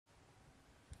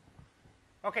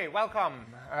Okay, welcome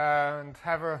and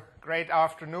have a great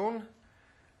afternoon.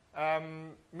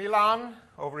 Milan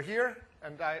over here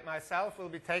and I myself will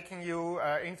be taking you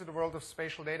into the world of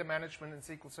spatial data management in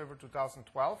SQL Server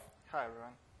 2012. Hi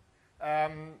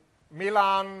everyone.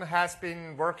 Milan has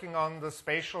been working on the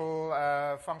spatial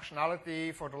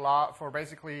functionality for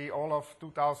basically all of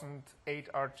 2008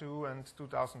 R2 and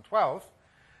 2012.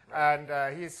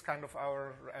 And he's kind of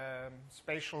our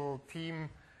spatial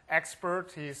team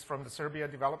expert. He's from the Serbia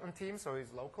development team, so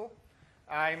he's local.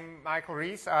 I'm Michael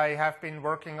Rees. I have been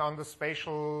working on the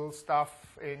spatial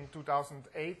stuff in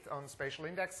 2008 on spatial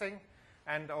indexing,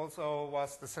 and also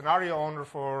was the scenario owner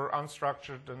for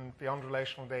unstructured and beyond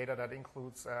relational data that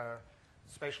includes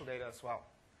spatial data as well.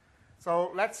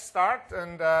 So let's start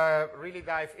and really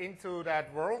dive into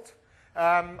that world.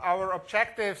 Our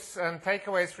objectives and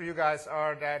takeaways for you guys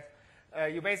are that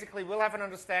you basically will have an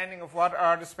understanding of what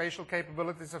are the spatial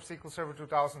capabilities of SQL Server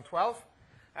 2012,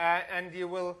 and you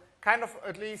will kind of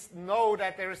at least know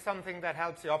that there is something that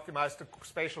helps you optimize the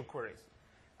spatial queries.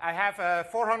 I have a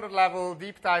 400-level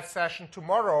deep dive session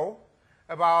tomorrow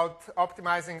about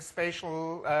optimizing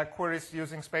spatial queries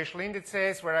using spatial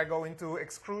indices, where I go into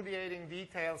excruciating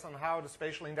details on how the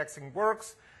spatial indexing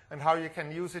works and how you can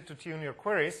use it to tune your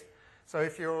queries. So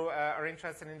if you are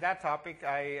interested in that topic,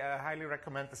 I highly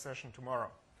recommend the session tomorrow.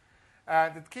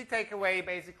 The key takeaway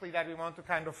basically that we want to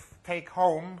kind of take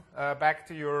home back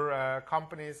to your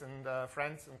companies and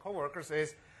friends and coworkers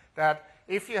is that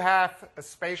if you have a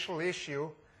spatial issue,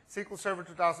 SQL Server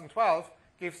 2012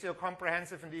 gives you a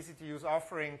comprehensive and easy to use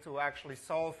offering to actually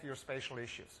solve your spatial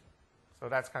issues. So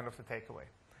that's kind of the takeaway.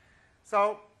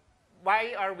 So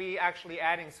why are we actually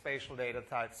adding spatial data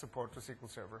type support to SQL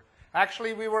Server?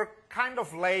 Actually, we were kind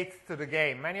of late to the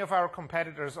game. Many of our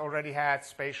competitors already had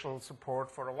spatial support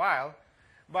for a while,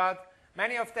 but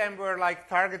many of them were like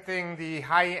targeting the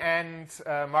high-end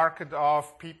market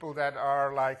of people that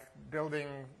are like building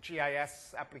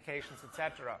GIS applications,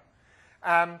 etc.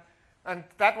 And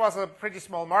that was a pretty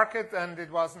small market, and it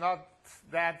was not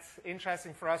that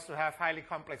interesting for us to have highly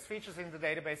complex features in the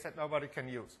database that nobody can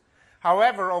use.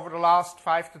 However, over the last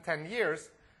 5 to 10 years,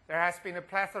 there has been a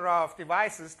plethora of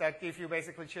devices that give you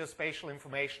basically geospatial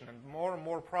information, and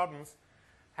more problems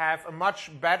have a much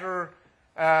better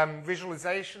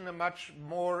visualization, a much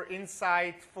more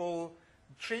insightful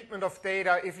treatment of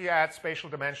data if you add spatial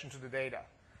dimension to the data.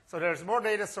 So there's more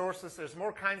data sources, there's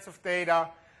more kinds of data,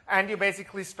 and you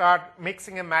basically start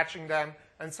mixing and matching them.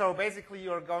 And so basically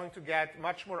you're going to get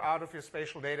much more out of your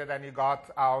spatial data than you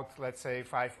got out, let's say,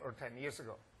 5 or 10 years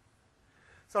ago.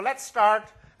 So let's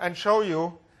start and show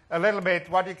you a little bit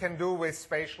what you can do with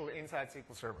spatial inside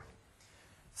SQL Server.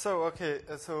 So, okay,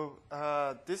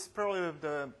 this is probably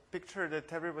the picture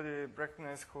that everybody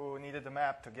recognized who needed a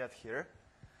map to get here.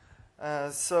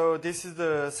 So this is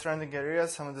the surrounding area,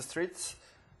 some of the streets,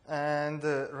 and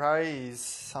the Rai is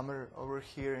somewhere over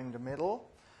here in the middle.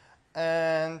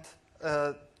 And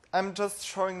I'm just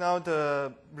showing now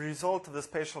the result of the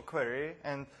spatial query,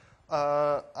 and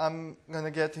I'm going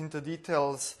to get into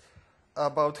details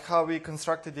about how we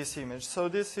constructed this image. So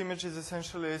this image is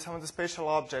essentially some of the spatial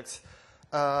objects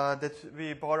that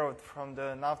we borrowed from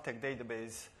the Navtech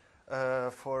database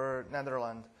for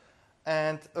Netherlands.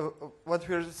 And what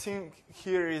we're seeing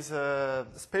here is a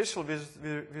spatial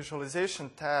visualization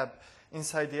tab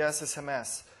inside the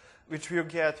SSMS, which you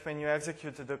get when you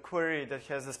execute the query that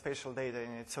has the spatial data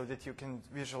in it so that you can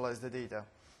visualize the data.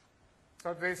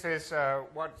 So this is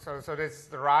So this is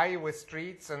the Rai with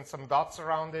streets and some dots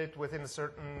around it within a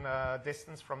certain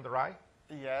distance from the Rai?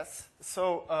 Yes.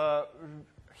 So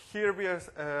here we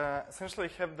essentially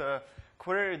have the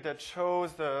query that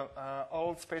shows the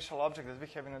all spatial objects that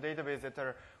we have in the database that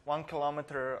are 1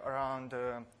 kilometer around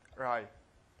the Rai.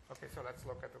 Okay, so let's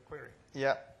look at the query.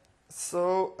 Yeah.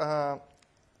 So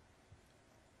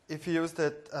if you use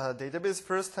that database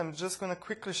first, I'm just going to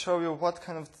quickly show you what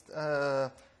kind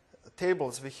of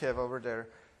tables we have over there.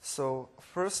 So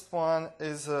first one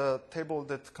is a table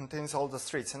that contains all the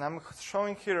streets, and I'm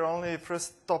showing here only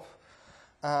first top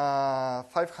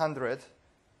 500.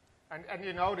 And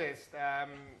you noticed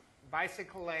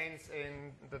bicycle lanes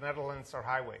in the Netherlands are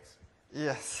highways.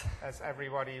 Yes. As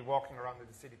everybody walking around in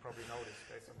the city probably noticed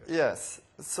based on this. Yes.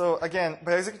 So again,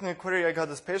 by executing a query, I got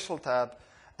the spatial tab,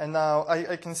 and now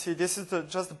I can see this is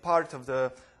just a part of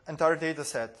the entire data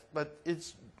set, but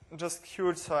it's just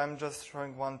huge, so I'm just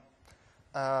showing one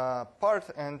part.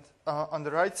 And on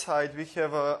the right side, we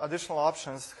have additional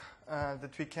options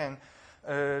that we can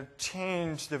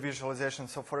change the visualization.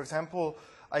 So for example,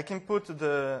 I can put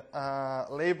the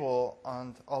label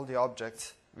on all the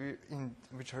objects,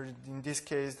 which are in this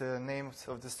case the names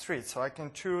of the street. So I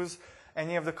can choose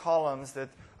any of the columns that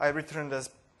I returned as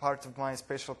part of my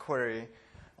spatial query.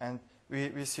 And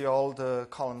we see all the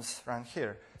columns around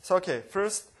here. So, okay,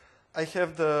 first I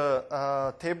have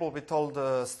the table with all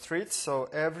the streets. So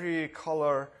every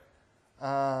color,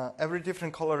 every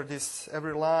different color,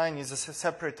 every line is a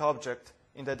separate object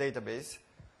in the database.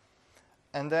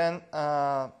 And then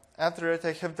after it,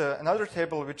 I have another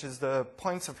table, which is the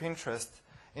points of interest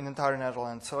in entire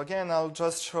Netherlands. So again, I'll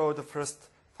just show the first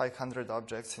 500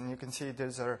 objects, and you can see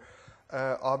these are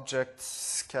objects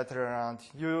scattered around.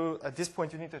 At this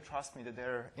point, you need to trust me that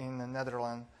they're in the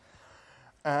Netherlands.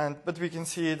 But we can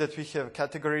see that we have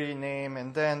category, name,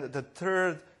 and then the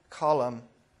third column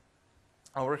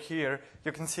over here,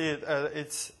 you can see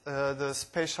it's the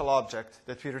spatial object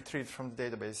that we retrieved from the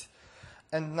database.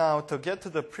 And now to get to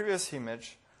the previous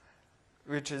image,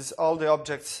 which is all the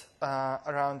objects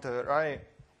around the array,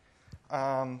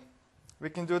 we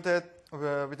can do that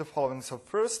with the following. So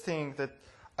first thing that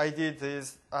I did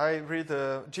is I read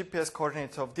the GPS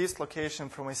coordinates of this location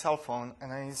from my cell phone,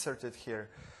 and I insert it here.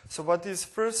 So what this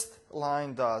first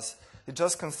line does, it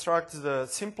just constructs the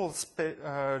simple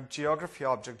geography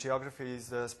object. Geography is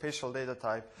the spatial data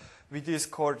type with these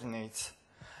coordinates.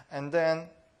 And then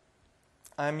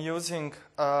I'm using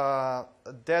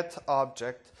that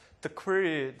object to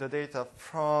query the data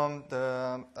from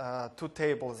the two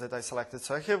tables that I selected.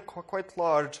 So I have quite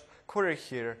large query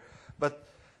here, but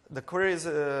the query is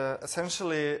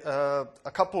essentially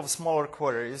a couple of smaller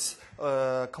queries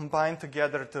combined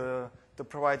together to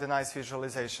provide a nice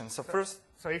visualization. So first,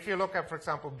 so if you look at, for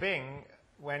example, Bing,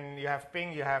 when you have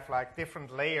Bing, you have like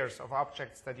different layers of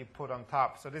objects that you put on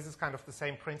top. So this is kind of the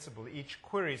same principle. Each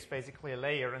query is basically a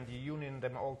layer, and you union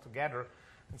them all together,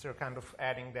 and so you're kind of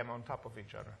adding them on top of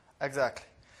each other. Exactly.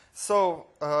 So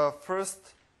first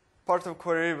part of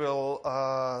query will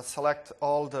select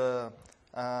all the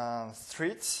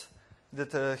streets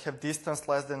that have distance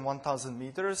less than 1,000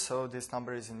 meters. So this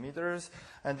number is in meters.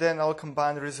 And then I'll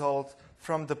combine the result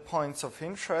from the points of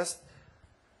interest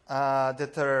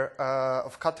that are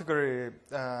of category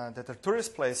that are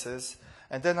tourist places.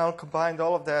 And then I'll combine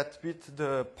all of that with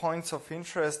the points of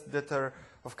interest that are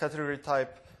of category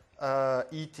type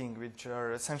eating, which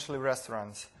are essentially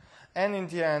restaurants. And in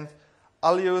the end,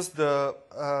 I'll use the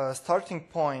starting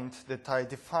point that I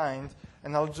defined,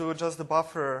 and I'll do just the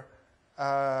buffer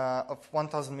of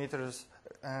 1,000 meters,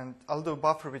 and I'll do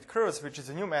buffer with curves, which is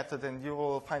a new method, and you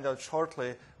will find out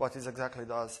shortly what it exactly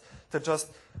does to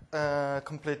just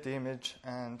complete the image.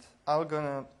 And I'm going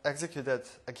to execute that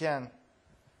again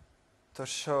to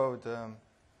show the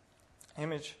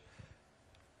image.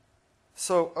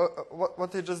 So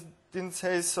what I just didn't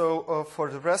say, so for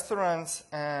the restaurants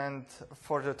and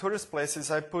for the tourist places,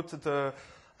 I put the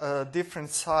different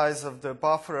size of the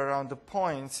buffer around the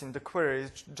points in the query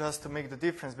just to make the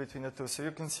difference between the two. So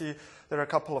you can see there are a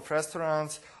couple of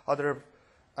restaurants, other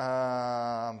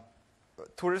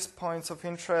tourist points of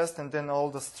interest, and then all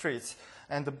the streets.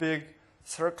 And the big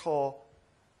circle,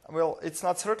 well, it's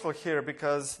not circle here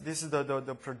because this is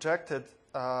the projected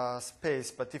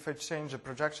space, but if I change the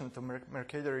projection to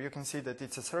Mercator, you can see that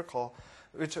it's a circle,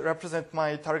 which represents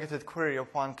my targeted query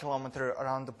of 1 kilometer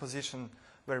around the position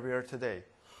where we are today.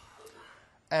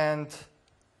 And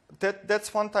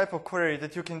that's one type of query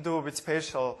that you can do with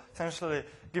Spatial. Essentially,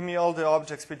 give me all the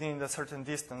objects within a certain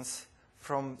distance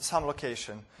from some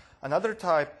location. Another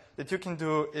type that you can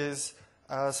do is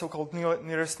so-called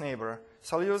nearest neighbor.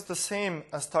 So I'll use the same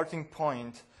starting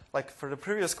point like for the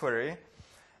previous query,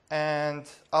 and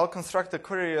I'll construct the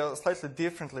query slightly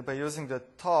differently by using the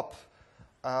top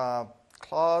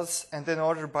clause and then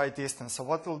order by distance. So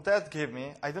what will that give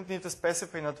me? I don't need to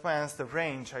specify in advance the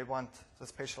range I want the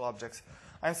spatial objects.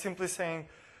 I'm simply saying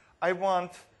I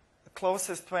want the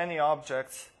closest to any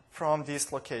objects from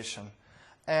this location.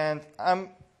 And I'm,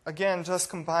 again, just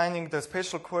combining the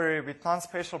spatial query with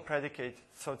non-spatial predicate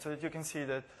so that you can see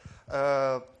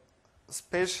that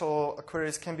spatial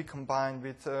queries can be combined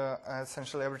with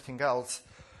essentially everything else.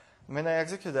 When I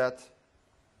execute that,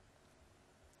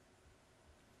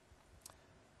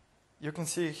 you can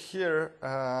see here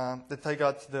that I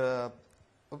got the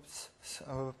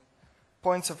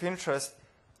points of interest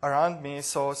around me.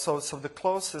 So the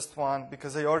closest one,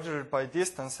 because I ordered it by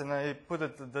distance, and I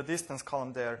put the distance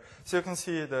column there. So you can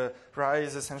see the Rai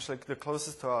is essentially the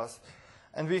closest to us.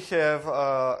 And we have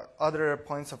other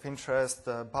points of interest,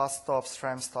 bus stops,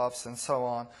 tram stops, and so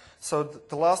on. So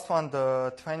the last one,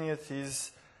 the 20th,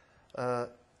 is,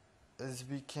 as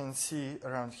we can see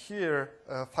around here,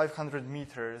 500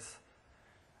 meters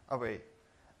away.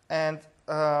 And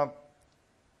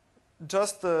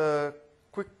just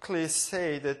quickly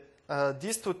say that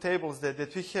these two tables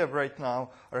that we have right now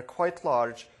are quite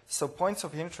large. So points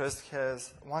of interest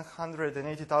has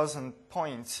 180,000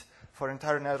 points for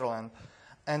entire Netherlands.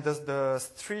 And the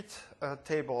street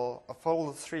table of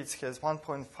all the streets has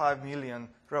 1.5 million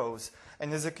rows.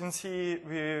 And as you can see,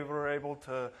 we were able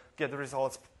to get the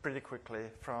results pretty quickly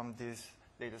from this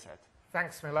data set.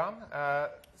 Thanks, Milan.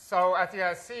 So as you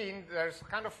have seen, there's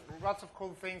kind of lots of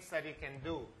cool things that you can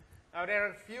do. Now, there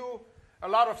are a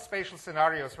lot of spatial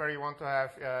scenarios where you want to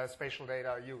have spatial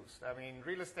data used. I mean,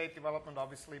 real estate development,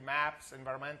 obviously, maps,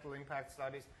 environmental impact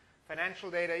studies, financial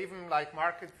data, even like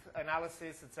market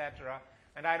analysis, etc.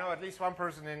 And I know at least one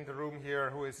person in the room here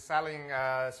who is selling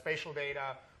spatial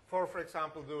data for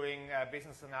example, doing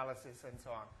business analysis and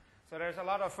so on. So there's a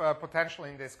lot of potential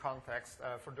in this context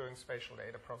for doing spatial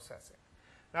data processing.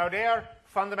 Now, there are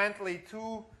fundamentally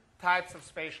two types of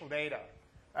spatial data.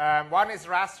 One is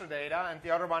raster data, and the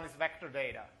other one is vector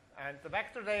data. And the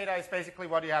vector data is basically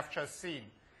what you have just seen.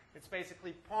 It's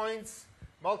basically points,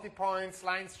 multi-points,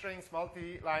 line strings,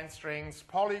 multi-line strings,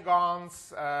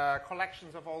 polygons,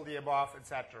 collections of all the above,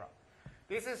 etc.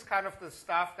 This is kind of the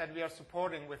stuff that we are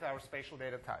supporting with our spatial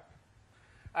data type.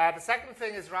 The second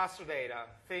thing is raster data.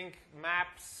 Think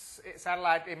maps,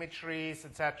 satellite imageries,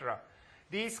 etc.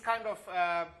 These kind of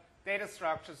data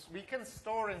structures we can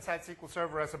store inside SQL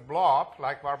Server as a blob,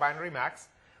 like our binary max,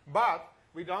 but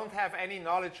we don't have any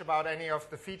knowledge about any of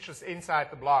the features inside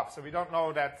the blob. So we don't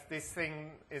know that this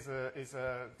thing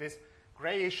this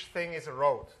grayish thing is a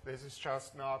road. This is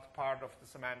just not part of the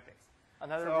semantics.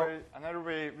 Another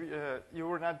way you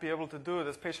would not be able to do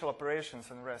the spatial operations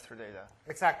in raster data.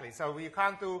 Exactly. So you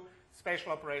can't do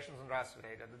spatial operations on raster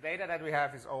data. The data that we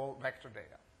have is all vector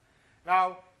data.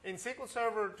 Now, in SQL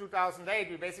Server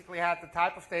 2008, we basically had the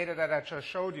type of data that I just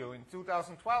showed you. In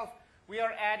 2012, we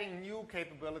are adding new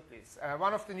capabilities.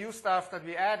 One of the new stuff that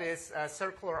we add is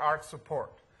circular arc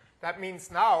support. That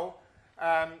means now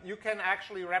you can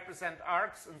actually represent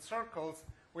arcs and circles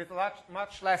with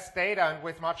much less data and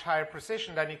with much higher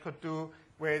precision than you could do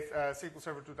with SQL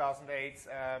Server 2008's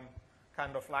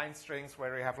kind of line strings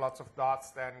where you have lots of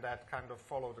dots then that kind of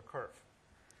follow the curve.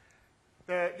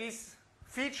 These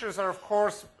features are, of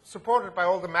course, supported by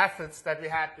all the methods that we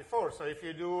had before. So if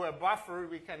you do a buffer,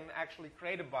 we can actually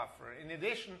create a buffer. In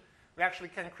addition, we actually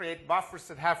can create buffers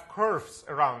that have curves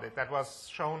around it. That was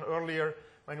shown earlier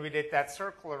when we did that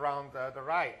circle around the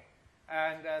right.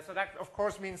 And so that, of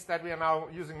course, means that we are now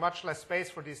using much less space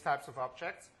for these types of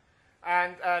objects.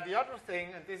 And the other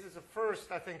thing, and this is a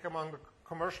first, I think, among the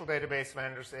commercial database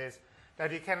vendors, is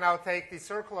that you can now take these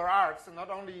circular arcs and not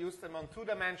only use them on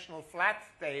two-dimensional flat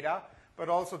data, but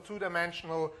also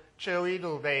two-dimensional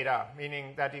geoidal data,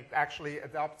 meaning that it actually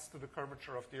adapts to the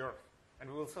curvature of the Earth. And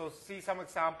we will see some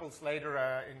examples later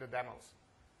in the demos.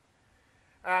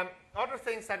 Other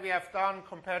things that we have done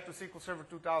compared to SQL Server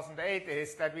 2008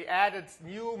 is that we added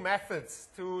new methods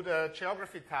to the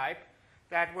geography type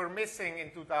that were missing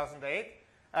in 2008,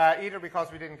 either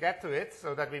because we didn't get to it,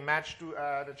 so that we matched to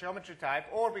the geometry type,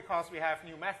 or because we have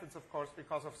new methods, of course,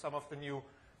 because of some of the new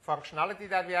functionality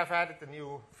that we have added, the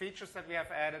new features that we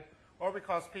have added, or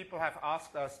because people have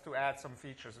asked us to add some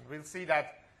features. And we'll see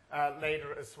that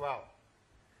later as well.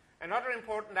 Another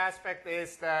important aspect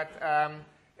is that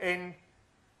in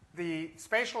the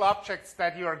spatial objects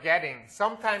that you are getting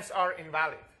sometimes are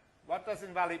invalid. What does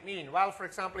invalid mean? Well, for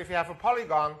example, if you have a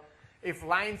polygon, if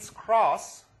lines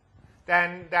cross,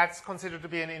 then that's considered to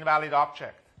be an invalid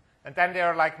object. And then there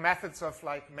are like methods of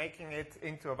like making it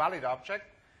into a valid object.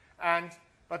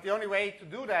 But the only way to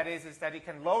do that is that you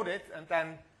can load it and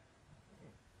then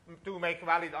do make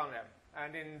valid on them.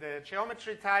 And in the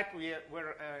geometry type,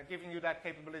 we're giving you that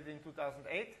capability in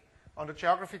 2008. On the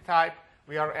geography type,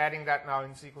 we are adding that now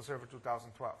in SQL Server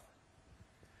 2012.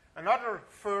 Another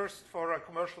first for a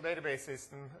commercial database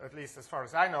system, at least as far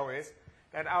as I know, is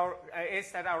that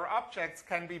our objects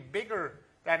can be bigger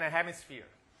than a hemisphere.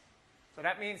 So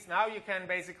that means now you can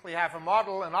basically have a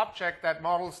model, an object that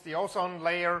models the ozone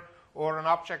layer, or an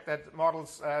object that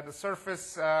models the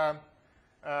surface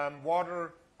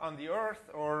water on the Earth,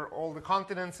 or all the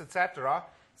continents, etc.,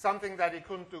 something that you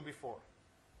couldn't do before.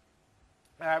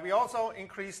 We also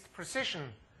increased precision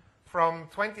from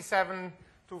 27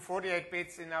 to 48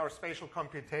 bits in our spatial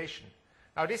computation.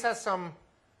 Now, this has some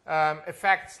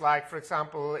effects, like, for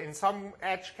example, in some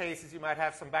edge cases, you might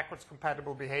have some backwards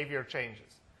compatible behavior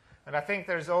changes. And I think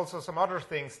there's also some other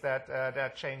things that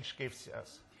that change gives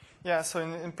us. Yeah, so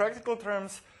in practical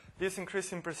terms, this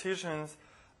increase in precisions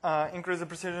increase the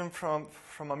precision from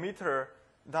a meter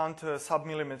down to a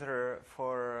sub-millimeter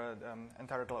for the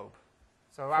entire globe.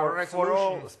 So our resolution, for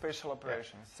all spatial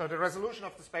operations. Yeah. So the resolution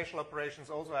of the spatial operations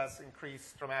also has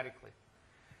increased dramatically.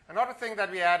 Another thing that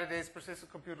we added is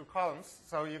persistent computed columns.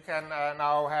 So you can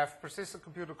now have persistent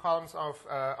computed columns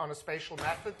on a spatial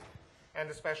method and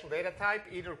a spatial data type,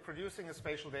 either producing a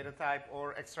spatial data type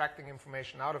or extracting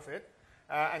information out of it.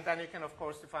 And then you can, of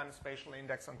course, define a spatial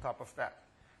index on top of that.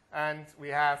 And we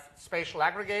have spatial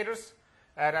aggregators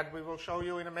that we will show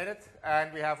you in a minute.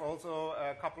 And we have also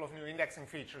a couple of new indexing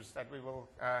features that we will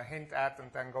hint at and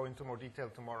then go into more detail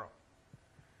tomorrow.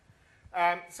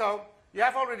 So you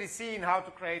have already seen how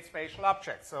to create spatial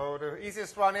objects. So the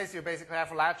easiest one is you basically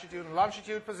have a latitude and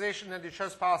longitude position, and you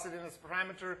just pass it in as a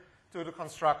parameter to the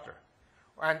constructor.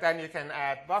 And then you can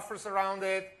add buffers around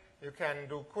it. You can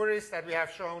do queries that we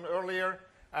have shown earlier.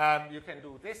 You can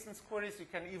do distance queries. You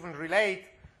can even relate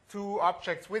two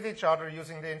objects with each other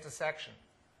using the intersection.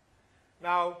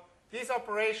 Now, these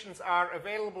operations are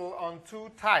available on two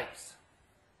types.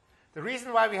 The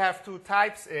reason why we have two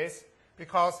types is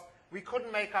because we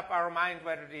couldn't make up our mind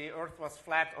whether the Earth was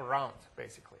flat or round,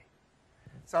 basically.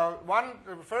 So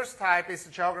the first type is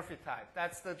the geography type.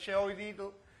 That's the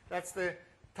geoidal. That's the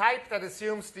type that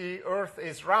assumes the Earth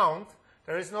is round.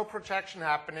 There is no projection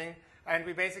happening, and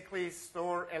we basically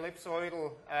store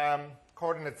ellipsoidal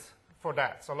coordinates for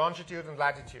that, so longitude and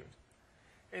latitude.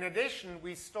 In addition,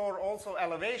 we store also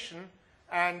elevation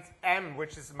and M,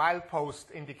 which is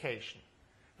milepost indication.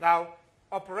 Now,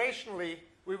 operationally,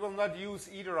 we will not use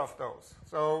either of those.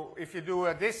 So if you do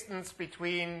a distance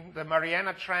between the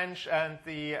Mariana Trench and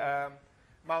the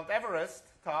Mount Everest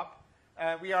top,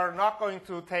 we are not going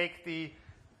to take the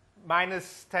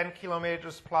minus 10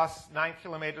 kilometers plus 9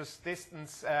 kilometers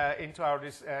distance into our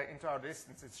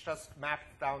distance. It's just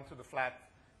mapped down to the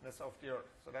flatness of the Earth.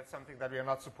 So that's something that we are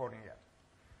not supporting yet.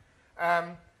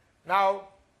 Now,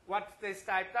 what this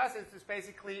type does is it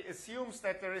basically assumes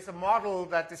that there is a model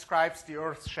that describes the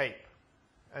Earth's shape.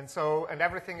 And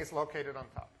everything is located on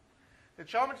top. The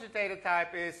geometry data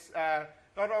type is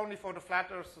not only for the Flat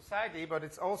Earth Society, but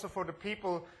it's also for the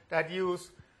people that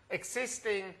use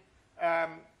existing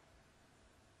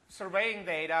surveying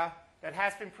data that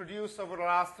has been produced over the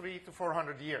last 300 to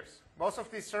 400 years. Most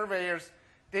of these surveyors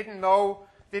didn't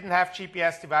have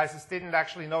GPS devices, didn't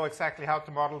actually know exactly how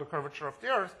to model the curvature of the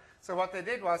Earth. So what they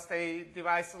did was they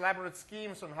devised elaborate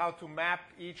schemes on how to map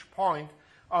each point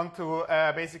onto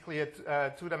basically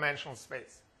a two-dimensional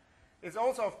space. It's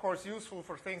also, of course, useful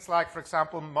for things like, for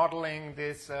example, modeling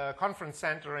this conference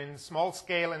center in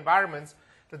small-scale environments.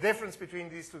 The difference between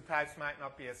these two types might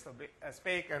not be as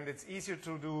big, and it's easier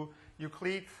to do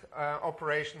Euclid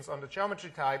operations on the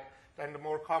geometry type than the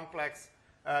more complex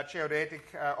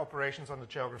geodetic operations on the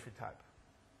geography type.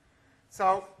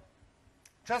 So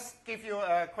just give you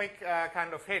a quick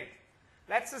kind of hint.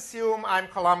 Let's assume I'm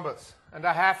Columbus, and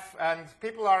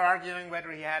people are arguing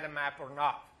whether he had a map or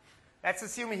not. Let's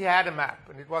assume he had a map,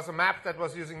 and it was a map that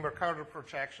was using Mercator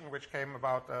projection, which came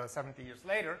about 70 years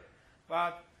later.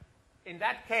 But in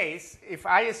that case, if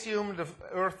I assume the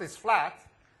Earth is flat,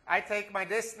 I take my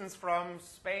distance from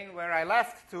Spain, where I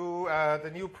left, to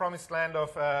the new promised land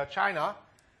of China,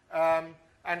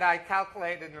 and I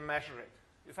calculate it and measure it.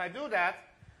 If I do that,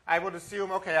 I would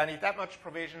assume, okay, I need that much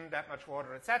provision, that much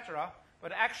water, etc.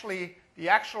 But actually, the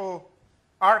actual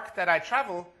arc that I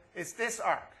travel is this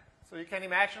arc. So you can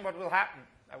imagine what will happen.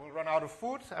 I will run out of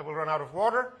food, I will run out of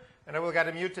water, and I will get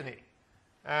a mutiny.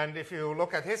 And if you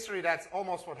look at history, that's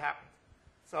almost what happened.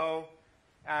 So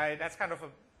that's kind of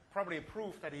probably a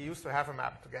proof that he used to have a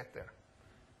map to get there.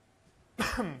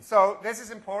 So this is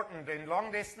important in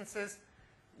long distances.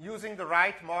 Using the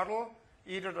right model,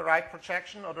 either the right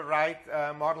projection or the right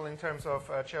model in terms of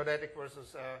geodetic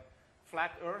versus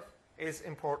flat Earth, is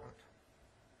important.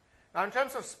 Now, in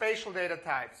terms of spatial data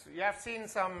types, you have seen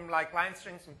some like line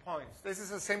strings and points. This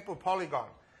is a simple polygon.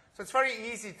 So it's very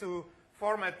easy to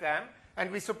format them,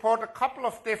 and we support a couple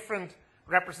of different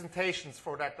representations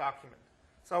for that document.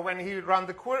 So when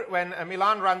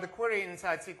Milan ran the query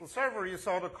inside SQL Server, you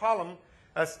saw the column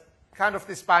as kind of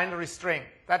this binary string.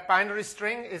 That binary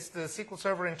string is the SQL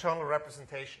Server internal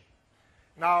representation.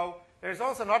 Now, there's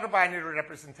also another binary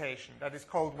representation that is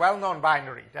called well-known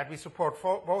binary that we support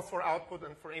both for output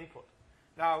and for input.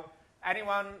 Now,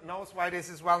 anyone knows why this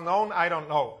is well-known? I don't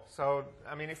know. So,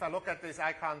 I mean, if I look at this,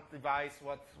 I can't devise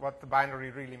what the binary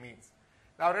really means.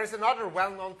 Now, there's another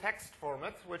well-known text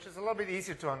format, which is a little bit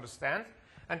easier to understand.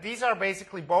 And these are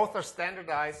basically, both are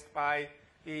standardized by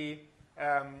the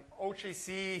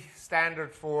OGC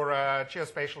standard for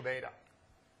geospatial data.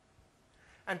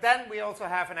 And then we also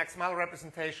have an XML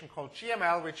representation called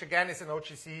GML, which again is an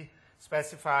OGC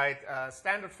specified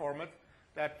standard format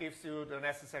that gives you the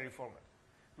necessary format.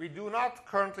 We do not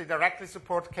currently directly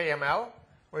support KML,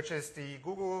 which is the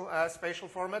Google spatial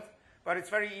format, but it's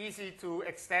very easy to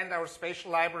extend our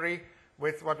spatial library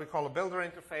with what we call a builder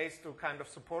interface to kind of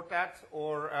support that,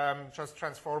 or just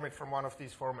transform it from one of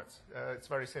these formats. It's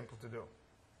very simple to do.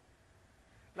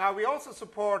 Now, we also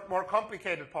support more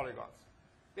complicated polygons.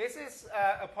 This is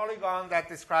a polygon that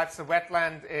describes a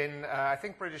wetland in, I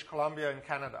think, British Columbia in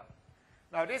Canada.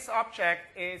 Now, this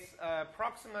object is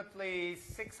approximately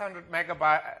 600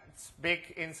 megabytes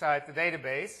big inside the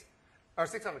database, or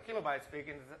 600 kilobytes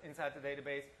big inside the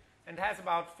database, and has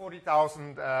about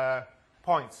 40,000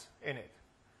 points in it.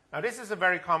 Now, this is a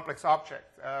very complex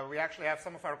object. We actually have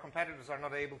some of our competitors are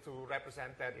not able to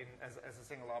represent that as a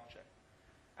single object.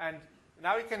 And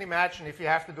now you can imagine if you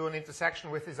have to do an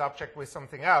intersection with this object with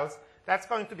something else, that's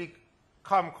going to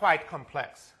become quite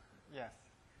complex. Yes.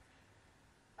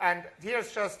 And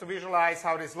here's just to visualize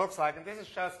how this looks like. And this is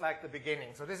just like the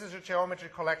beginning. So this is a geometry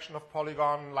collection of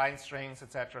polygon, line strings,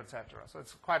 et cetera, et cetera. So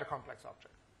it's quite a complex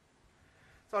object.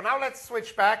 So now let's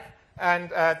switch back and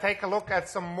take a look at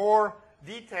some more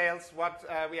details what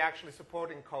we actually support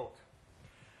in code.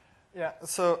 Yeah,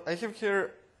 so I have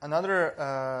here another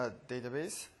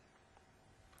database.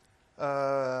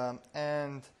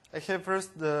 And I have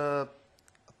first the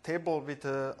table with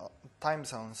the time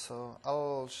zones. So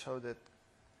I'll show that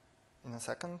in a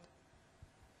second.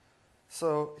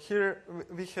 So here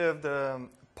we have the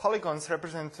polygons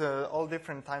represent all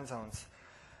different time zones.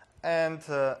 And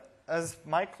as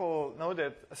Michael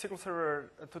noted, SQL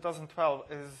Server 2012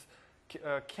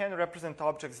 can represent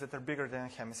objects that are bigger than a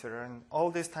hemisphere. And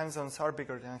all these time zones are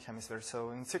bigger than a hemisphere.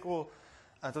 So in SQL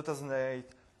 2008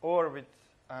 or with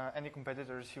any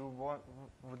competitors, you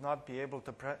would not be able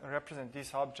to represent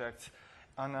these objects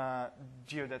on a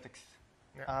geodetics,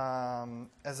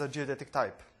 as a geodetic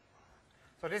type.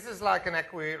 So this is like an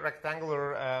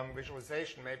equirectangular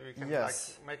visualization. Maybe we can like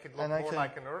make it look more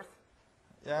like an Earth.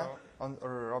 Yeah,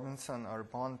 or Robinson or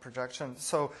Bond projection.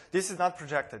 So this is not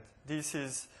projected. This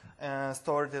is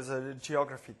stored as a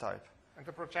geography type. And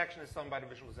the projection is done by the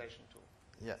visualization tool.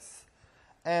 Yes.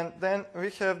 And then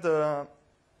we have the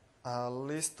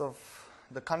list of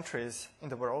the countries in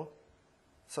the world.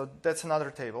 So that's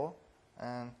another table,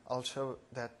 and I'll show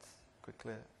that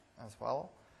quickly as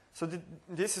well. So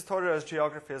this is stored as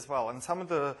geography as well, and some of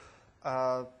the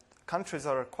countries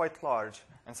are quite large,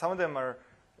 and some of them are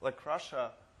like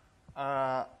Russia.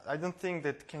 I don't think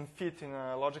that can fit in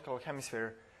a logical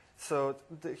hemisphere. So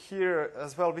here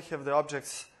as well we have the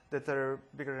objects that are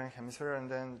bigger than a hemisphere, and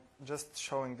then just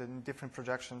showing the different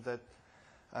projections that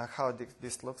how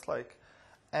this looks like.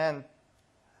 And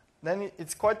then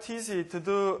it's quite easy to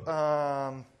do,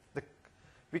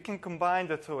 we can combine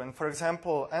the two. And for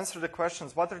example, answer the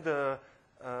questions, what are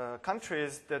the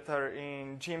countries that are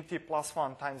in GMT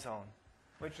 +1 time zone?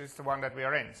 Which is the one that we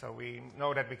are in. So we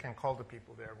know that we can call the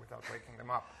people there without waking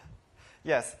them up.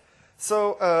 Yes.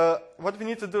 So what we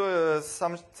need to do is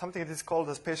something that is called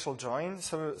a spatial join.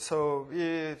 So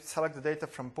we select the data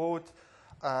from both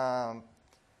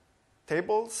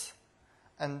tables,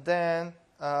 and then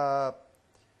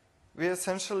we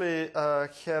essentially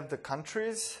have the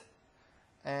countries,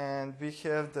 and we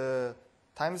have the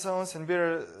time zones, and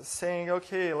we're saying,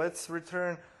 okay, let's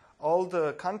return all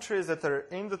the countries that are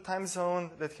in the time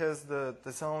zone that has the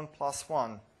zone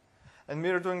 +1. And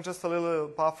we're doing just a little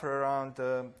buffer around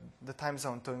the time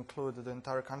zone to include the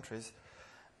entire countries.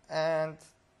 And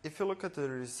if you look at the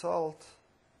result,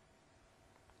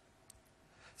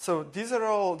 so these are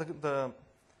all the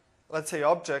let's say,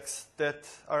 objects that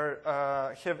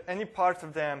are have any part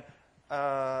of them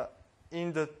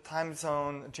in the time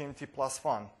zone GMT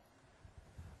 +1.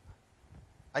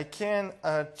 I can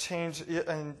change,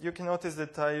 and you can notice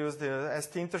that I use the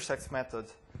st_intersects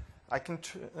method. I can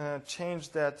change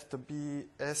that to be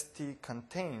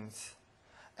st_contains.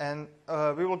 And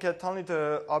we will get only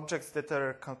the objects that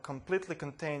are completely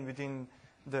contained within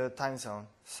the time zone.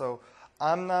 So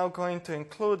I'm now going to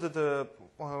include the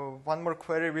one more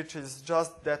query, which is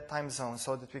just that time zone,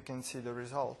 so that we can see the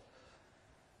result.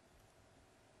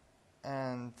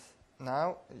 And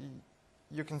now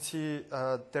you can see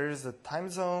there is a time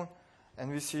zone,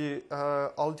 and we see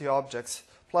all the objects.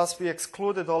 Plus, we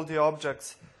excluded all the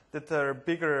objects that are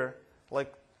bigger,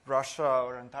 like Russia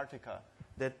or Antarctica,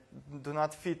 that do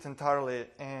not fit entirely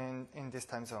in this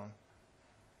time zone.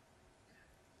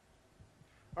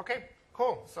 Okay,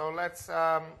 cool. So let's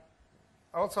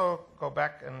also go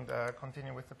back and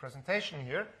continue with the presentation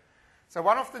here. So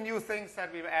one of the new things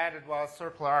that we've added was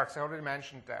circular arcs. I already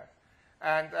mentioned that.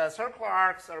 And circular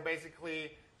arcs are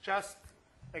basically just,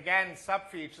 again,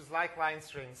 sub-features like line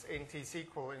strings in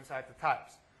T-SQL inside the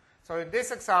types. So in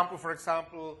this example, for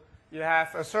example, you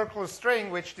have a circular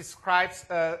string which describes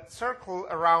a circle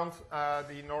around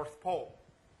the North Pole.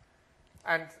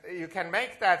 And you can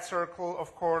make that circle,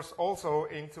 of course, also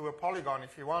into a polygon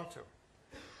if you want to.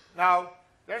 Now,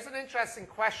 there's an interesting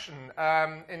question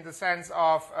in the sense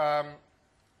of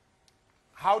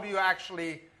how do you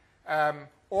actually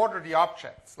order the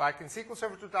objects? Like in SQL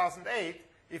Server 2008,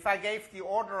 if I gave the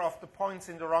order of the points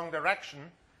in the wrong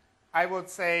direction, I would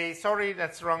say, sorry,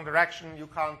 that's the wrong direction, you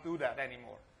can't do that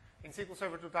anymore. In SQL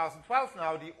Server 2012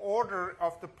 now, the order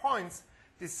of the points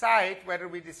decide whether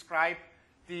we describe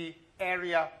the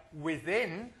area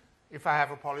within, if I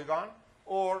have a polygon,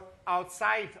 or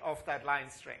outside of that line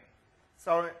string.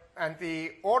 So, and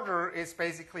the order is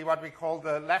basically what we call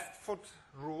the left foot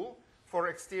rule for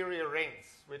exterior rings,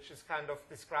 which is kind of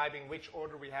describing which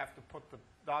order we have to put the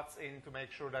dots in to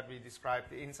make sure that we describe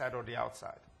the inside or the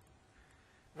outside.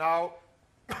 Now,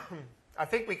 I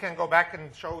think we can go back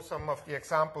and show some of the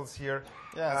examples here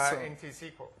in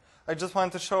T-SQL. I just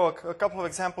wanted to show a couple of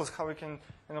examples how we can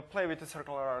play with the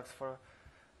circular arcs for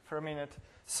a minute.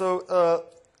 So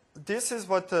this is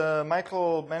what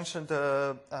Michael mentioned,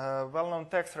 well-known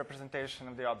text representation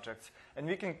of the objects. And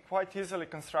we can quite easily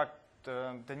construct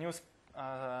the new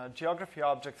geography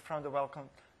object from the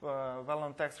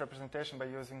well-known text representation by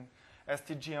using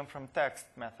stgm from text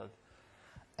method.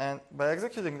 And by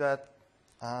executing that,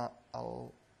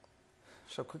 I'll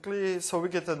show quickly. So we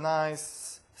get a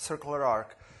nice circular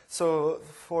arc. So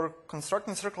for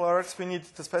constructing circular arcs, we need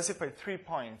to specify 3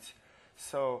 points.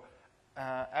 So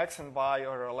x and y,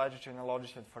 or latitude and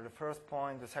longitude for the first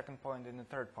point, the second point, and the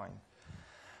third point.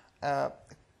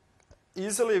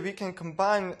 Easily, we can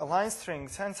combine line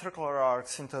strings and circular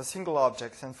arcs into a single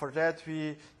object. And for that,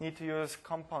 we need to use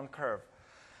compound curve.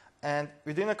 And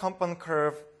within a compound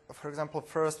curve, for example,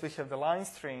 first we have the line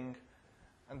string,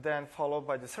 and then followed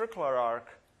by the circular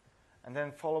arc, and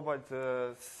then followed by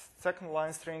the second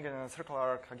line string and a circular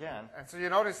arc again. And so you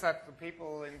notice that the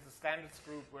people in the standards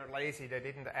group were lazy. They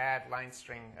didn't add line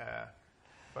string,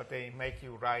 but they make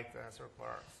you write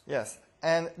circular arcs. Yes,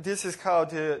 and this is how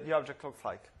the object looks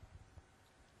like.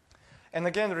 And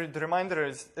again, the reminder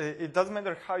is, it doesn't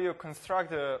matter how you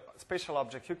construct the spatial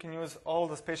object. You can use all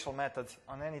the spatial methods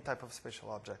on any type of spatial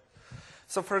object.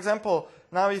 So for example,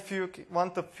 now if you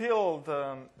want to fill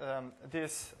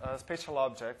this spatial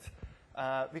object,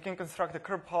 we can construct a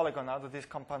curve polygon out of this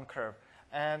compound curve.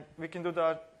 And we can do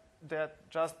that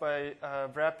just by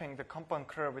wrapping the compound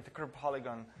curve with the curve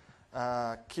polygon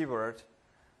keyword.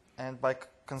 And by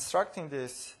constructing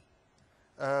this,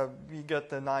 we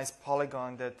get a nice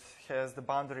polygon that has the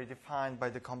boundary defined by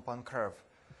the compound curve.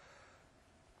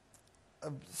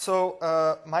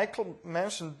 So Michael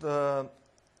mentioned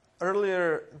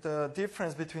earlier the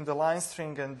difference between the line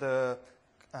string and the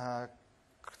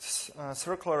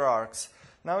circular arcs.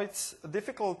 Now it's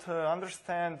difficult to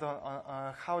understand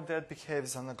how that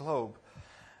behaves on a globe,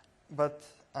 but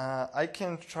I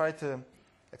can try to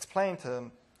explain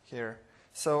to here.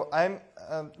 So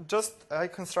I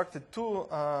constructed 2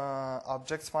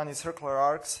 objects. One is circular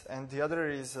arcs, and the other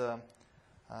is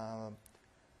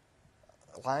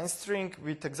line string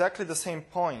with exactly the same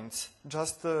points,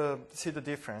 just to see the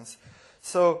difference.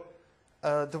 So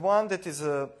the one that is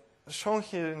shown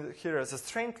here as a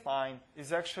straight line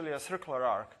is actually a circular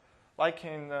arc, like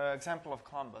in the example of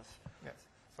Columbus. Yes.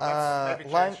 So let's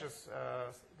maybe change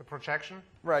the projection.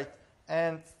 Right.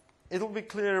 And it'll be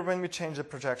clear when we change the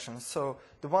projection. So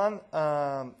the one,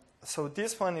 so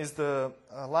this one is the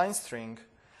line string,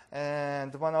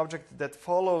 and the one object that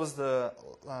follows the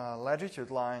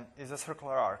latitude line is a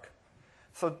circular arc.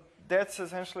 So that's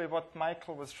essentially what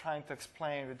Michael was trying to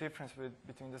explain, the difference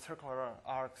between the circular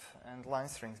arcs and line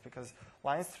strings, because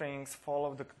line strings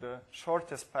follow the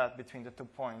shortest path between the 2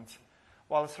 points,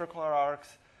 while circular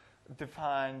arcs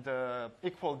define the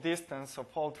equal distance of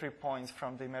all 3 points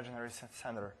from the imaginary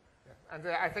center. Yeah. And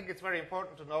I think it's very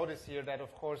important to notice here that,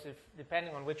 of course, if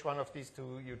depending on which one of these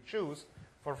 2 you choose,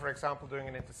 for example, doing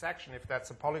an intersection, if that's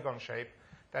a polygon shape,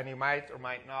 then you might or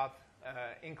might not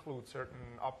include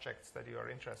certain objects that you are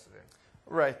interested in.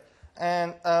 Right.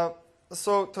 And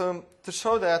so to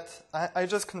show that, I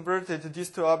just converted these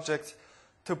 2 objects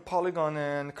to polygon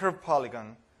and curve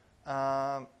polygon.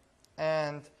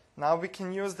 And now we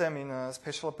can use them in a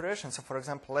spatial operation. So for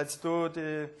example, let's do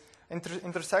the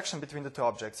intersection between the 2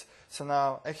 objects. So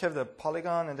now I have the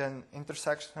polygon and then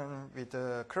intersection with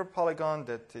the curve polygon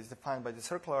that is defined by the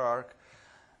circular arc.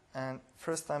 And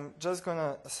first I'm just going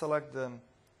to select the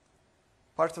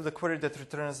part of the query that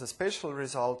returns the spatial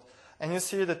result. And you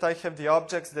see that I have the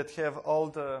objects that have all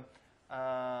the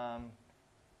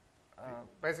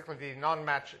Basically, the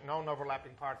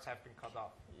non-overlapping parts have been cut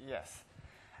off. Yes.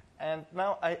 And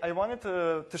now I wanted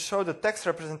to show the text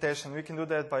representation. We can do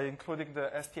that by including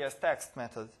the STS text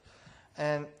method.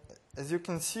 And as you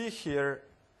can see here,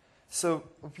 so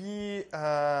we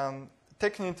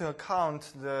taken into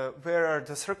account where are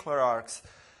the circular arcs,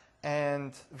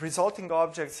 and resulting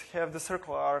objects have the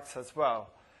circular arcs as well,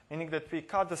 meaning that we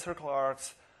cut the circular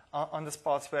arcs on the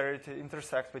spots where it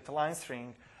intersects with the line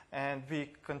string, and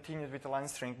we continued with the line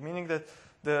string, meaning that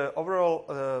the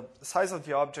overall size of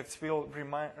the objects will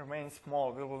remain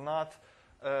small. We will not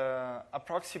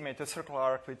approximate a circular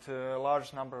arc with a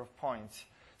large number of points,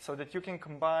 so that you can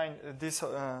combine these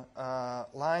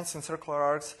lines and circular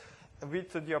arcs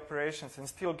with the operations and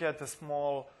still get the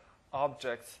small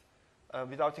objects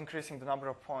without increasing the number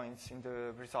of points in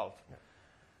the result. Yeah.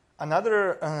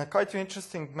 Another quite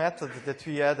interesting method that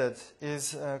we added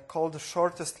is called the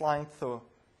shortest line to.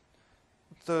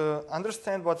 To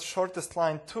understand what shortest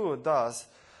line to does,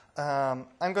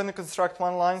 I'm going to construct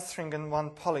one line string and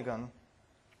one polygon.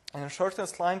 And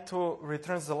shortest line to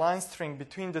returns the line string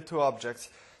between the two objects.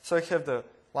 So I have the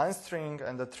line string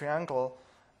and the triangle,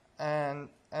 and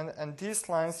this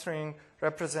line string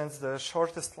represents the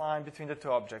shortest line between the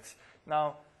two objects.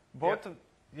 Now, both of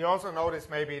you also notice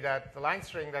maybe that the line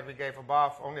string that we gave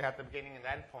above only had the beginning and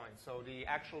end point. So the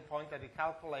actual point that it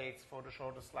calculates for the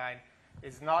shortest line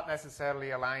is not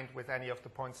necessarily aligned with any of the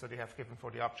points that you have given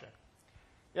for the object.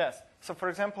 Yes. So, for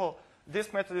example,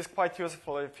 this method is quite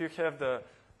useful if you have the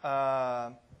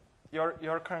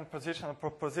your current position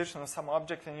or position of some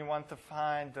object and you want to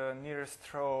find the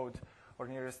nearest road or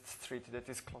nearest street that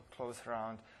is close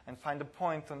around, and find a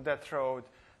point on that road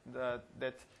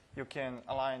that you can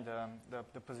align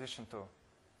the position to.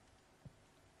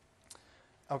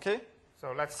 Okay?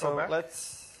 So let's go back.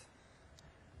 Let's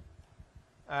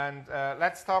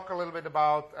talk a little bit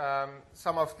about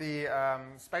some of the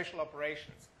spatial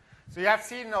operations. So you have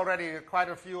seen already quite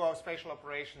a few of spatial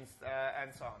operations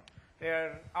and so on.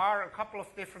 There are a couple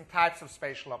of different types of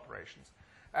spatial operations.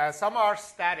 Some are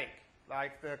static,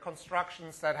 like the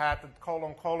constructions that had the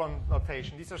colon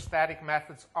notation. These are static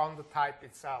methods on the type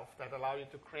itself that allow you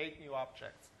to create new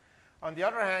objects. On the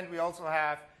other hand, we also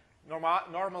have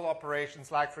normal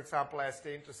operations, like, for example, as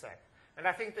the intersect. And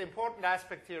I think the important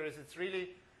aspect here is it's really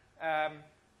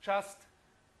just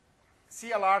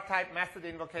CLR type method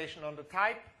invocation on the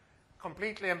type,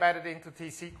 completely embedded into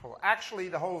T-SQL. Actually,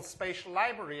 the whole spatial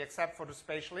library, except for the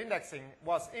spatial indexing,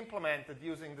 was implemented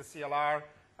using the CLR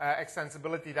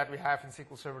extensibility that we have in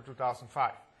SQL Server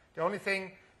 2005. The only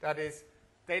thing that is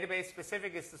database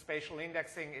specific is the spatial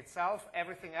indexing itself.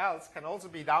 Everything else can also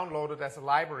be downloaded as a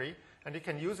library, and you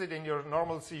can use it in your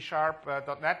normal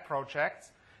C#.NET projects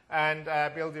and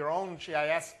build your own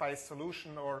GIS-based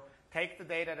solution, or take the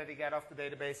data that you get off the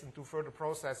database and do further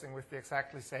processing with the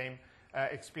exactly same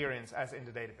experience as in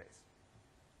the database.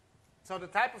 So the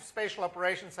type of spatial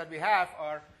operations that we have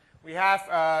are, we have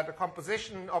the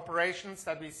composition operations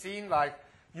that we've seen, like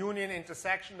union,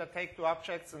 intersection, that take two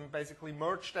objects and basically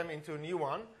merge them into a new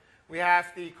one. We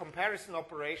have the comparison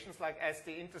operations, like as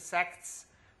the intersects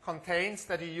contains,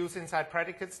 that you use inside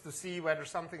predicates to see whether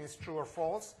something is true or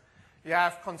false. You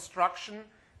have construction,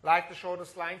 like the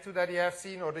shortest line to that you have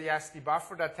seen, or the SD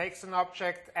buffer that takes an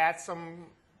object, adds some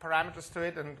parameters to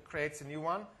it, and creates a new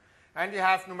one. And you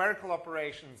have numerical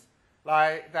operations,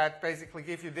 like that basically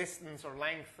give you distance or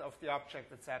length of the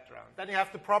object, etc. Then you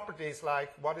have the properties,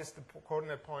 like what is the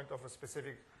coordinate point of a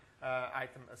specific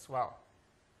item as well.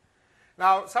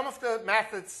 Now, some of the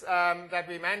methods that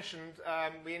we mentioned,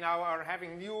 we now are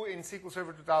having new in SQL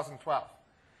Server 2012.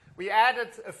 We added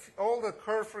all the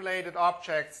curve-related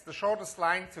objects, the shortest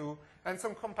line to, and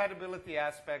some compatibility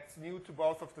aspects new to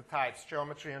both of the types,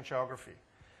 geometry and geography.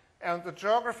 And the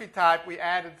geography type, we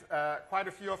added quite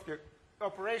a few of the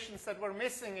operations that were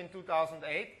missing in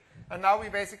 2008, and now we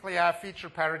basically have feature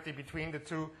parity between the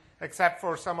two, except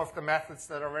for some of the methods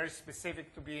that are very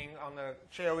specific to being on a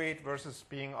geoid versus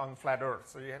being on flat Earth.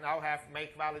 So you now have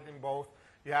make valid in both,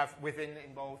 you have within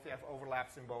in both, you have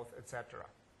overlaps in both, etc.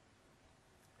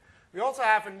 We also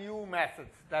have a new method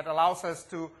that allows us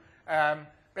to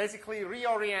basically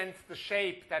reorient the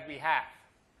shape that we have.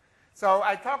 So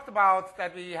I talked about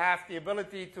that we have the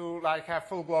ability to have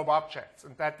full globe objects,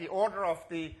 and that the order of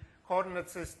the coordinate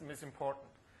system is important.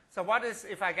 So what is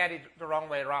if I get it the wrong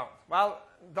way around? Well,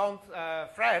 don't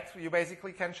fret. You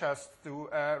basically can just do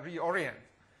reorient.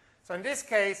 So in this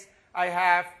case, I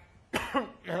have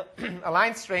a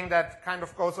line string that kind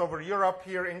of goes over Europe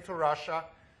here into Russia,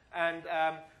 and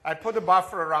I put a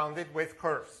buffer around it with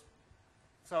curves.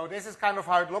 So this is kind of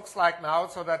how it looks like now,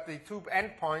 so that the two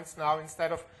endpoints now,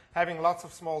 instead of having lots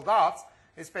of small dots,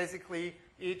 is basically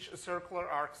each a circular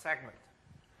arc segment.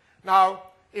 Now,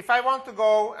 if I want to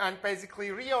go and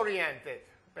basically reorient it,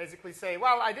 basically say,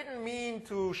 well, I didn't mean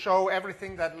to show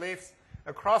everything that lives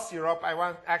across Europe.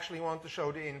 I actually want to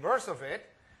show the inverse of it.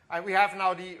 And we have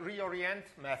now the reorient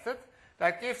method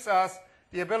that gives us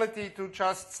the ability to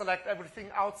just select everything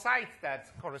outside that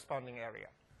corresponding area.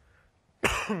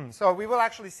 So we will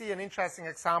actually see an interesting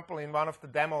example in one of the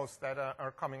demos that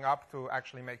are coming up to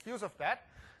actually make use of that.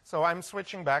 So I'm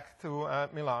switching back to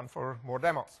Milan for more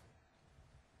demos.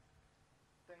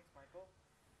 Thanks, Michael.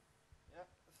 Yeah,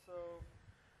 so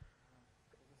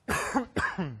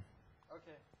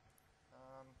okay.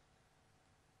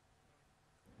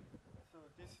 So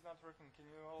this is not working. Can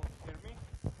you all hear me?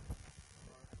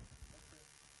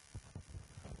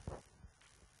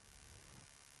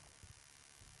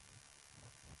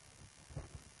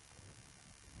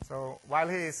 So while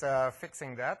he's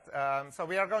fixing that, so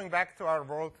we are going back to our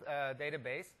world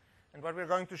database. And what we're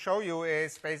going to show you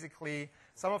is basically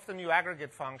some of the new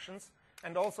aggregate functions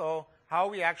and also how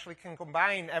we actually can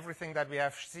combine everything that we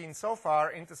have seen so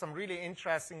far into some really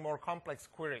interesting, more complex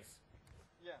queries.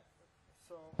 Yeah.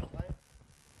 So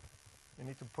You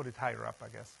need to put it higher up, I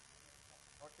guess.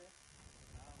 okay.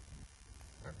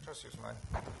 Just use mine.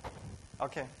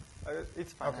 Okay.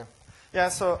 It's fine. Okay. Yeah,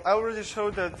 so I already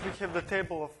showed that we have the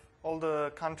table of all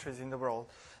the countries in the world.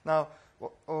 Now,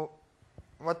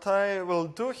 what I will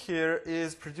do here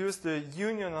is produce the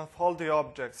union of all the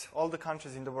objects, all the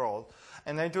countries in the world.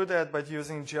 And I do that by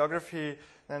using geography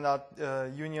and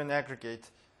union aggregate.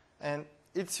 And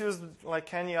it's used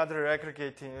like any other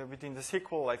aggregate within the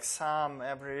SQL, like sum,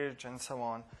 average, and so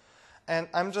on. And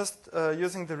I'm just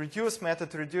using the reduce method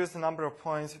to reduce the number of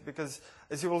points because,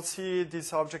 as you will see,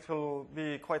 this object will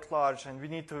be quite large and we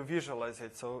need to visualize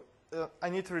it. So I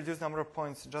need to reduce the number of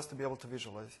points just to be able to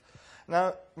visualize.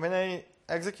 Now, when I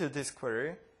execute this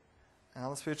query, and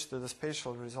I'll switch to the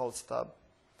Spatial Results tab,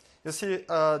 you see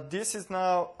this is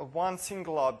now one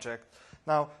single object.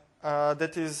 Now,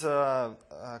 that is a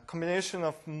combination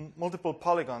of multiple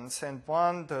polygons, and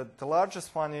the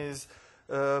largest one is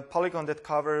a polygon that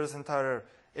covers entire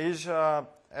Asia,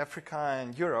 Africa,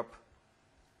 and Europe.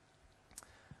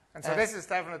 And so this is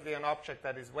definitely an object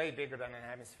that is way bigger than an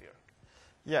hemisphere.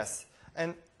 Yes.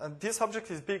 And this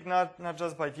object is big not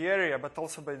just by the area, but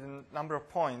also by the number of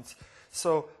points.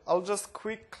 So I'll just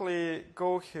quickly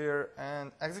go here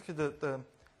and execute the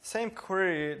same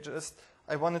query. Just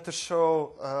I wanted to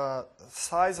show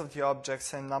size of the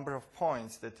objects and number of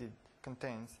points that it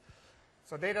contains.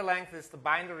 So data length is the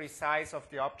binary size of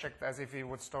the object as if you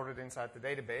would store it inside the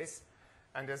database.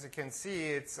 And as you can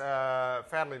see, it's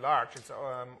fairly large. It's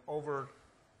over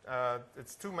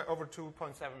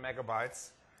 2.7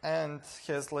 megabytes. And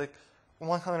has like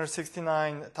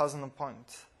 169,000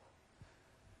 points.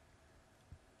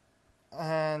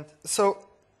 And so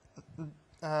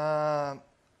we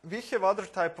have other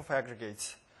type of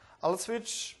aggregates. I'll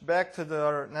switch back to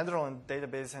our Netherlands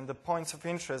database and the points of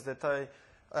interest that I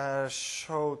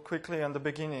showed quickly on the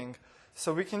beginning.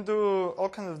 So we can do all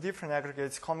kinds of different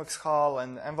aggregates, comics hull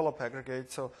and envelope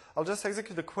aggregate. So I'll just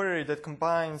execute a query that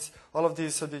combines all of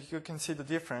these so that you can see the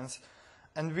difference.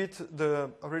 And with the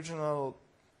original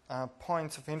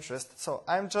points of interest. So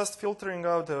I'm just filtering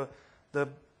out the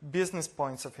business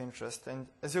points of interest. And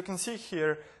as you can see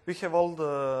here, we have all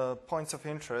the points of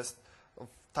interest of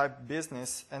type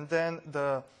business. And then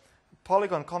the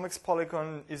polygon, comics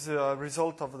polygon, is a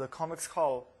result of the comics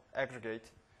hull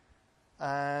aggregate.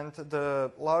 And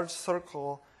the large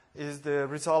circle is the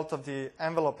result of the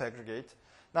envelope aggregate.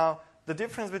 Now, the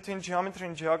difference between geometry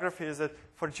and geography is that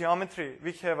for geometry,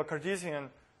 we have a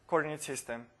Cartesian coordinate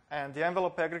system, and the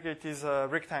envelope aggregate is a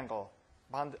rectangle,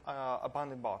 a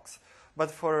bounding box.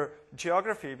 But for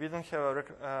geography, we don't have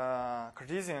a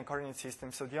Cartesian coordinate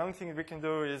system, so the only thing we can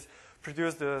do is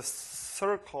produce the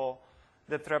circle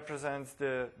that represents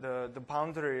the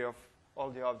boundary of all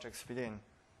the objects within.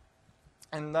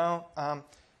 And now,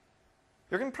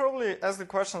 you can probably ask the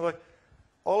question, like,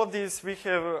 all of these, we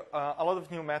have a lot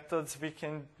of new methods. We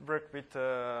can work with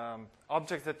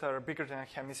objects that are bigger than a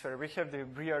hemisphere. We have the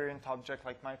reorient object,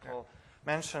 like Michael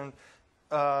mentioned.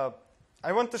 I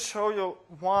want to show you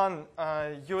one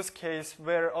use case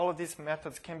where all of these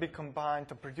methods can be combined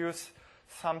to produce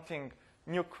something,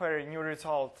 new query, new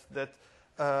result that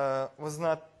was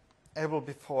not able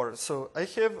before. So I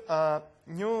have a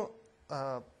new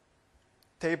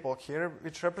table here,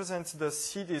 which represents the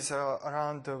cities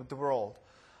around the world.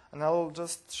 And I'll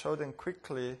just show them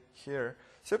quickly here.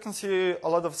 So you can see a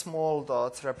lot of small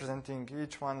dots representing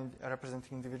each one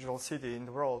representing individual city in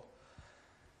the world.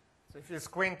 So if you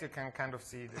squint, you can kind of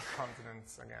see the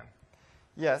continents again.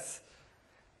 Yes.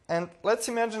 And let's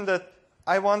imagine that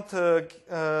I want to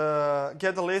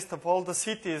get a list of all the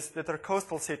cities that are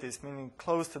coastal cities, meaning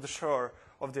close to the shore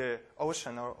of the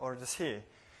ocean or the sea.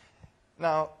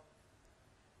 Now,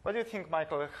 what do you think,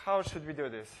 Michael? How should we do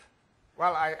this?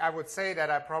 Well, I would say that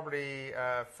I probably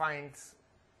find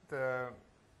the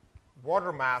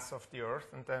water mass of the Earth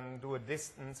and then do a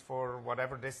distance for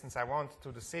whatever distance I want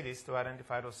to the cities to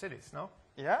identify those cities, no?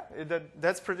 Yeah,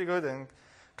 that's pretty good and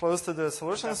close to the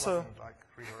solution. That wasn't like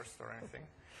reversed or anything.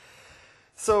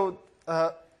 So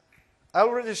I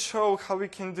already showed how we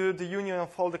can do the union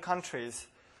of all the countries.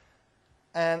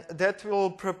 And that will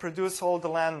produce all the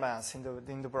landmass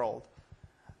in the world.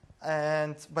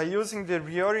 And by using the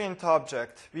reorient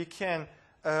object, we can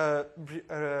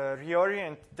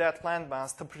reorient that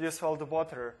landmass to produce all the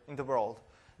water in the world.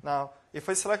 Now, if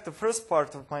I select the first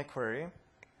part of my query,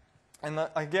 and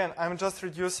again, I'm just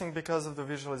reducing because of the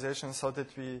visualization so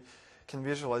that we can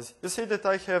visualize. You see that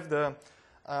I have the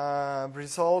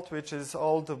result, which is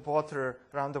all the water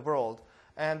around the world.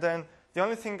 And then the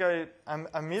only thing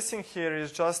I'm missing here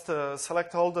is just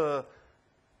select all the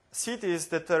cities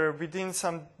that are within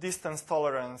some distance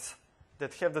tolerance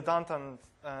that have the downtown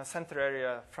center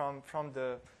area from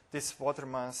this water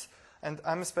mass. And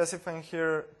I'm specifying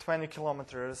here 20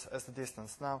 kilometers as the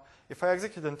distance. Now, if I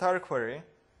execute the entire query,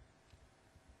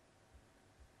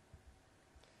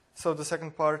 so the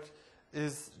second part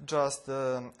is just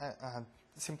a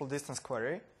simple distance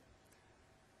query.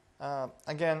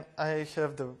 Again, I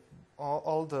have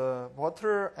all the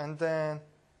water, and then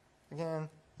again,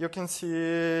 you can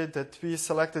see that we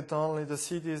selected only the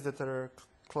cities that are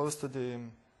close to the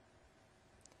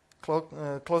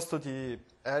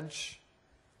edge.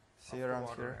 See around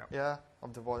water, here, yeah,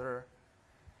 of the water.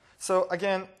 So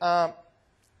again,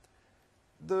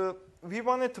 we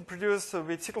wanted to produce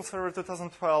with SQL Server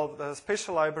 2012 a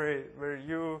spatial library where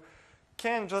you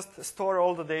can just store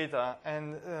all the data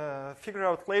and figure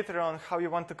out later on how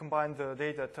you want to combine the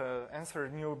data to answer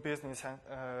new business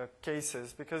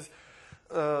cases. Because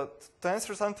to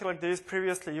answer something like this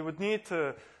previously, you would need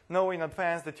to know in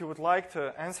advance that you would like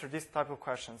to answer this type of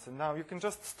questions. And now you can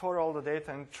just store all the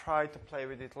data and try to play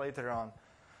with it later on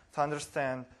to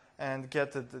understand and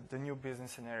get the new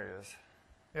business scenarios.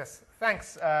 Yes,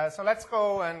 thanks. So let's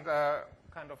go and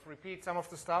kind of repeat some of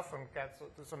the stuff and get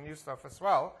to some new stuff as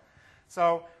well.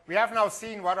 So we have now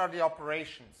seen what are the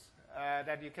operations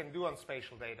that you can do on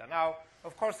spatial data. Now,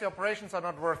 of course, the operations are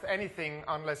not worth anything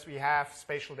unless we have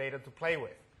spatial data to play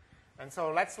with. And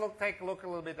so let's take a look a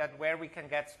little bit at where we can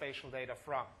get spatial data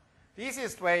from. The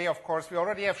easiest way, of course, we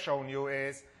already have shown you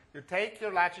is you take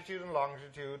your latitude and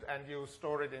longitude and you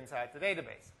store it inside the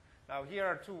database. Now, here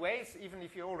are two ways. Even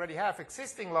if you already have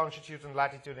existing longitude and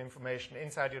latitude information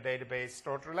inside your database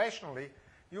stored relationally,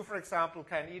 you, for example,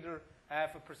 can either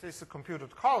have a persistent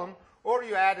computed column, or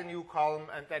you add a new column,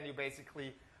 and then you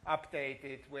basically update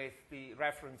it with the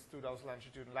reference to those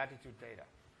longitude and latitude data.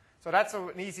 So that's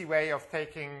an easy way of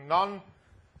taking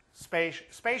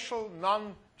spatial,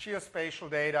 non-geospatial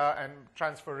data and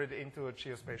transfer it into a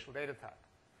geospatial data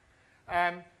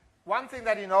type. One thing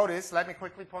that you notice, let me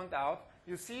quickly point out,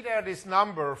 you see there this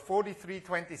number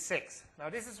 4326. Now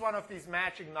this is one of these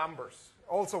magic numbers,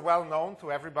 also well known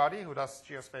to everybody who does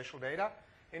geospatial data,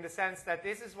 in the sense that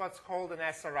this is what's called an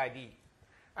SRID.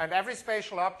 And every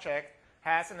spatial object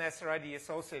has an SRID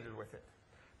associated with it.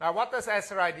 Now what does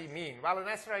SRID mean? Well, an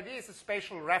SRID is a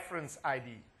spatial reference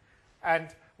ID.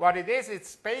 And what it is,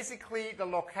 it's basically the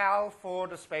locale for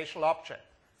the spatial object.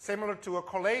 Similar to a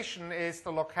collation is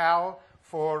the locale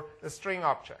for the string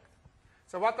object.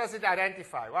 So what does it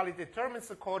identify? Well, it determines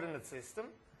the coordinate system.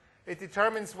 It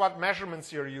determines what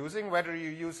measurements you're using, whether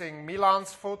you're using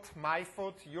Milan's foot, my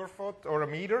foot, your foot, or a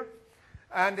meter.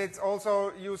 And it's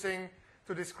also using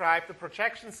to describe the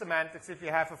projection semantics. If you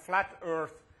have a flat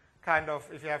Earth, kind of,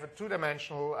 if you have a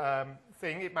two-dimensional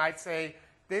thing, it might say,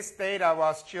 this data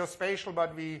was geospatial,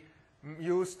 but we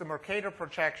used the Mercator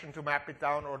projection to map it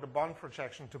down, or the Bond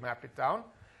projection to map it down.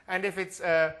 And if it's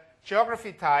a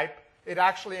geography type, it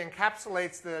actually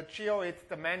encapsulates the geoid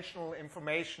dimensional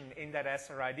information in that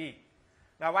SRID.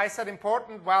 Now, why is that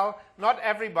important? Well, not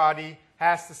everybody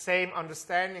has the same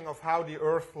understanding of how the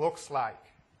Earth looks like,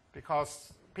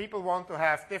 because people want to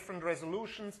have different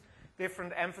resolutions,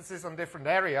 different emphasis on different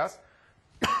areas,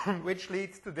 which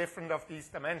leads to different of these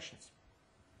dimensions.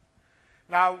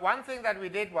 Now, one thing that we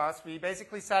did was we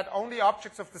basically said only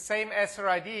objects of the same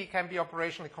SRID can be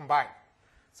operationally combined.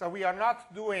 So we are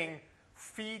not doing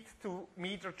feet to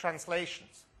meter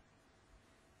translations.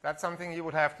 That's something you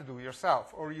would have to do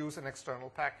yourself or use an external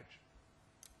package.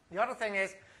 The other thing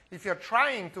is, if you're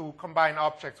trying to combine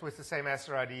objects with the same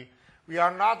SRID, we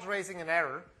are not raising an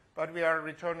error, but we are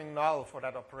returning null for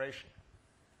that operation.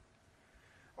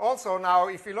 Also, now,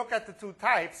 if you look at the two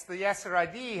types, the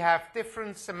SRID have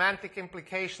different semantic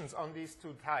implications on these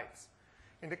two types.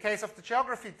 In the case of the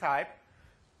geography type,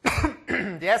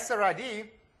 the SRID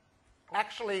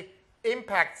actually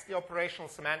impacts the operational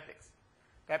semantics.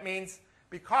 That means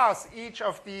because each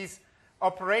of these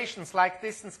operations like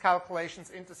distance calculations,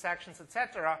 intersections,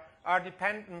 etc., are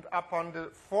dependent upon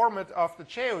the format of the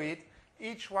geoid,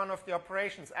 each one of the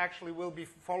operations actually will be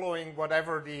following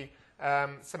whatever the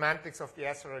semantics of the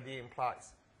SRID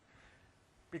implies.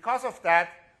 Because of that,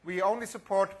 we only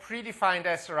support predefined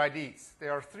SRIDs.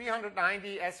 There are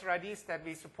 390 SRIDs that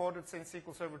we supported since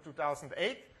SQL Server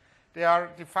 2008. They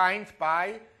are defined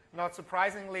by, not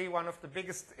surprisingly, one of the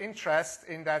biggest interests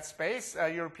in that space,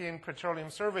 European Petroleum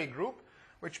Survey Group,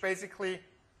 which basically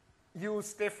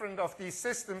use different of these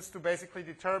systems to basically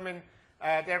determine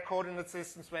their coordinate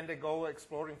systems when they go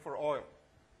exploring for oil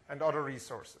and other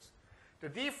resources. The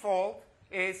default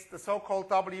is the so-called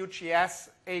WGS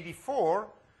 84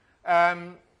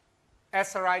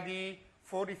 SRID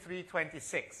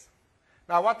 4326.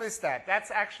 Now, what is that? That's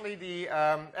actually the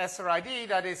SRID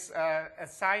that is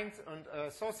assigned and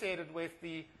associated with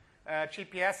the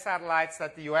GPS satellites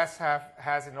that the US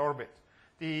has in orbit.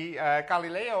 The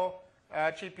Galileo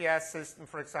GPS system,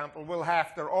 for example, will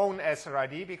have their own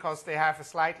SRID because they have a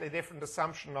slightly different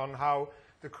assumption on how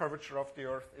the curvature of the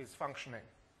Earth is functioning.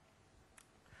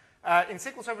 In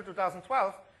SQL Server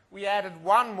 2012, we added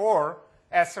one more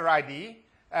SRID,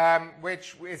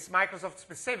 which is Microsoft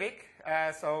specific,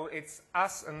 so it's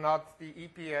us and not the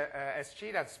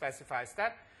EPSG that specifies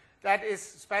that. That is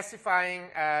specifying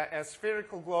a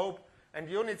spherical globe and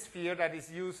unit sphere that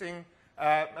is using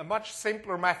a much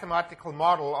simpler mathematical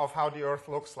model of how the Earth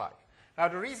looks like. Now,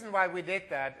 the reason why we did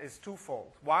that is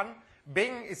twofold. One,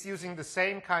 Bing is using the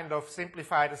same kind of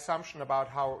simplified assumption about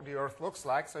how the Earth looks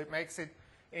like, so it makes it,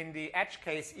 in the edge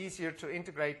case, easier to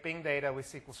integrate Bing data with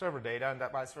SQL Server data, and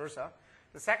that vice versa.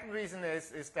 The second reason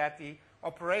is that the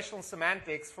operational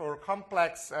semantics for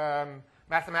complex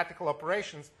mathematical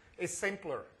operations is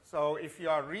simpler. So if you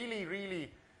are really,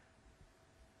 really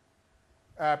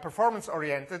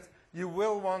performance-oriented, you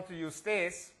will want to use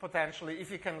this, potentially,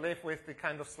 if you can live with the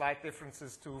kind of slight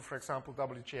differences to, for example,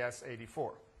 WGS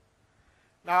 84.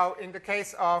 Now, in the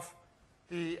case of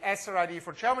the SRID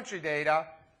for geometry data,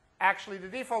 actually the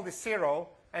default is 0,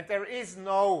 and there is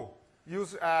no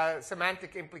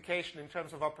semantic implication in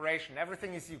terms of operation.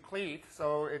 Everything is Euclid,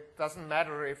 so it doesn't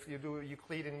matter if you do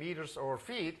Euclid in meters or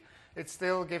feet. It's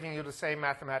still giving you the same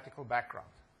mathematical background.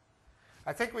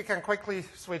 I think we can quickly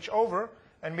switch over,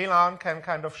 and Milan can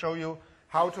kind of show you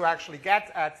how to actually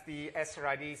get at the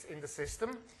SRIDs in the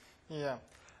system. Yeah.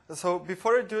 So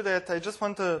before I do that, I just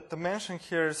want to mention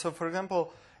here, so for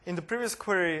example, in the previous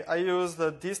query, I used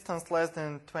the distance less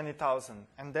than 20,000,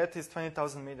 and that is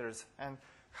 20,000 meters. And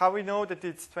how we know that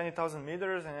it's 20,000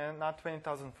 meters and not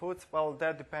 20,000 foot? Well,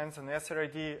 that depends on the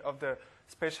SRID of the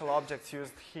spatial objects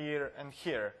used here and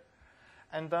here.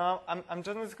 And I'm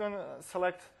just going to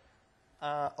select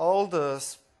all the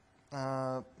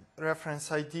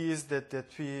reference IDs that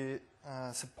we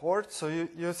support. So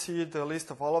you see the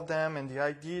list of all of them and the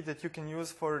ID that you can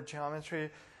use for geometry.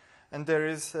 And there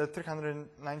is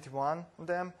 391 of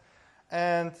them.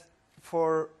 And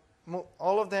for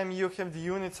all of them, you have the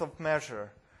units of measure.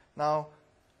 Now,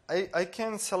 I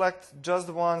can select just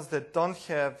the ones that don't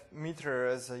have meter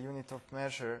as a unit of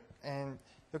measure. And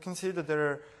you can see that there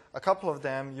are a couple of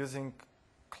them using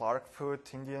Clark foot,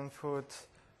 Indian foot,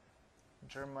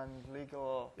 German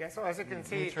legal. Yeah, so as you can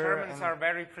see, Germans are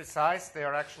very precise. They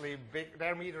are actually big.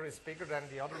 Their meter is bigger than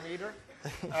the other meter.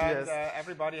 And yes.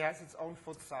 Everybody has its own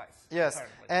foot size. Yes,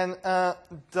 apparently. And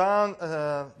down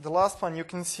the last one, you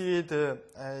can see the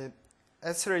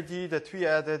SRID that we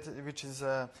added, which is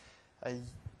a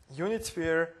unit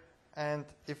sphere. And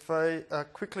if I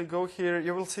quickly go here,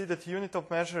 you will see that the unit of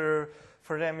measure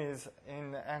for them is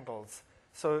in angles.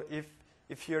 So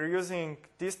if you're using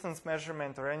distance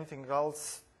measurement or anything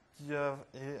else,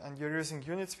 and you're using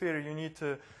unit sphere, you need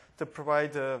to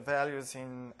provide values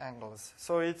in angles.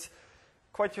 So it's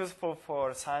quite useful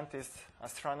for scientists,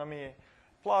 astronomy.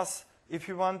 Plus, if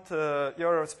you want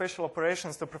your spatial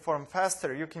operations to perform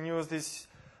faster, you can use this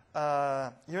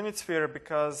unit sphere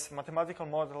because mathematical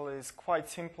model is quite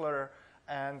simpler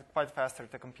and quite faster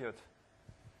to compute.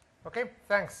 Okay,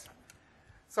 thanks.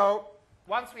 So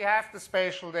once we have the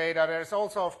spatial data, there's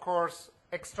also, of course,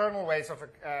 external ways of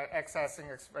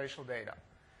accessing spatial data.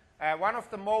 One of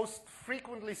the most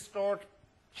frequently stored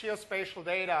geospatial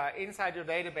data inside your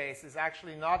database is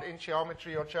actually not in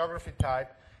geometry or geography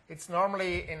type. It's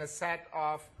normally in a set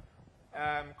of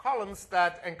columns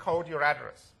that encode your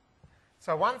address.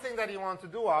 So one thing that you want to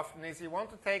do often is you want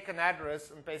to take an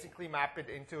address and basically map it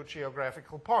into a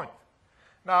geographical point.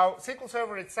 Now, SQL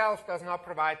Server itself does not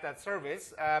provide that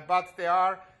service, but there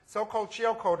are so-called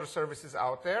geocoder services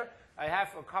out there. I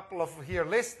have a couple of here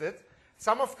listed.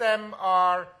 Some of them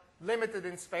are limited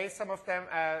in space, some of them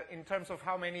in terms of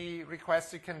how many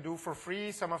requests you can do for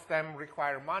free. Some of them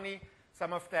require money.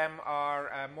 Some of them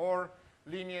are more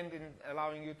lenient in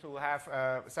allowing you to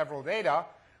have several data.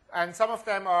 And some of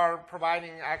them are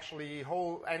providing actually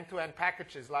whole end-to-end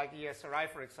packages like ESRI,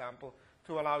 for example,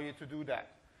 to allow you to do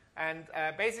that. And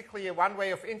basically, one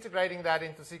way of integrating that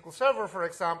into SQL Server, for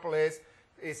example, is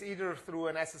either through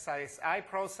an SSIS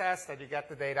process that you get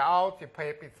the data out, you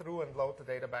pipe it through and load the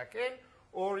data back in,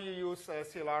 or you use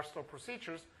CLR store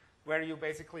procedures where you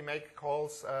basically make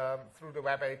calls through the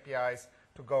web APIs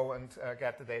to go and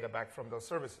get the data back from those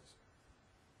services.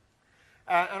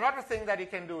 Another thing that you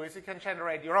can do is you can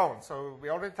generate your own. So we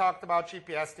already talked about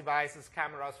GPS devices,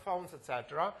 cameras, phones,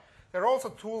 etc. There are also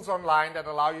tools online that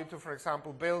allow you to, for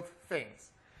example, build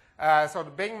things. So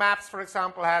the Bing Maps, for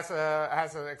example, has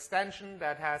an extension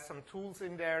that has some tools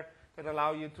in there that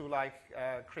allow you to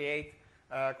create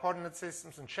coordinate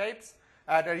systems and shapes.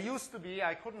 There used to be,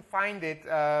 I couldn't find it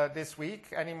this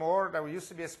week anymore, there used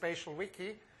to be a spatial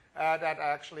wiki that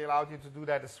actually allowed you to do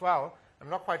that as well. I'm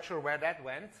not quite sure where that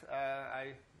went.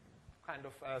 I'm kind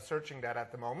of searching that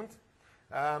at the moment.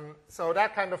 So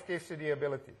that kind of gives you the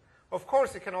ability. Of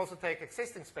course, you can also take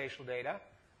existing spatial data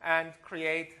and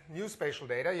create new spatial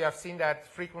data. You have seen that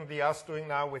frequently us doing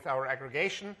now with our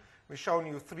aggregation. We've shown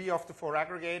you 3 of the 4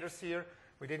 aggregators here.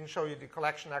 We didn't show you the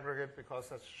collection aggregate because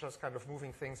that's just kind of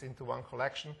moving things into one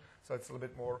collection. So it's a little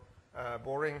bit more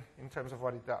boring in terms of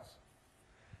what it does.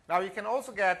 Now, you can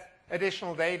also get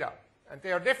additional data. And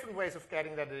there are different ways of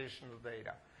getting that additional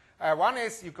data. One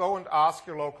is you go and ask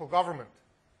your local government.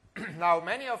 Now,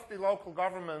 many of the local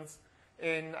governments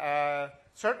in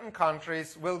certain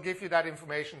countries will give you that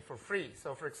information for free.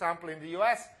 So, for example, in the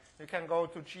US, you can go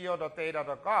to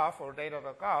geo.data.gov or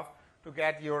data.gov to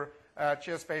get your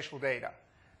geospatial data.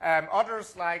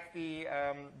 Others, like the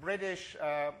British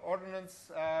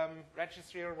Ordnance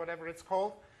Registry or whatever it's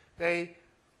called, they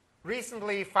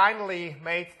recently finally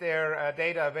made their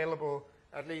data available,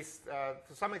 at least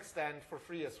to some extent, for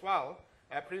free as well.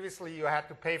 Previously, you had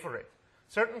to pay for it.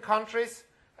 Certain countries,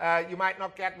 you might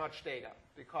not get much data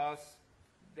because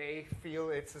they feel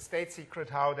it's a state secret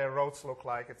how their roads look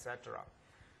like, etc.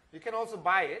 You can also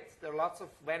buy it. There are lots of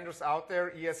vendors out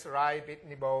there, ESRI,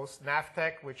 Bitney Bose,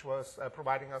 Navtech, which was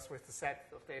providing us with the set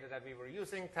of data that we were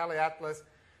using, TeleAtlas.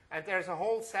 And there's a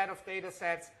whole set of data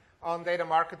sets on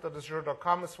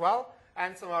datamarket.azure.com as well,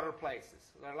 and some other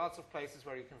places. There are lots of places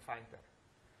where you can find them.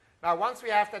 Now, once we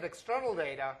have that external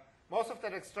data, most of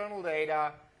that external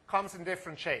data comes in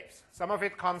different shapes. Some of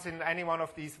it comes in any one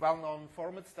of these well-known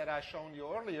formats that I shown you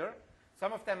earlier.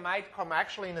 Some of them might come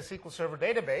actually in a SQL Server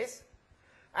database,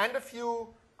 and a few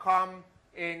come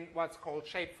in what's called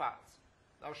shapefiles.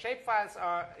 Now, shapefiles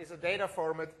is a data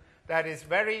format that is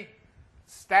very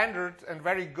standard and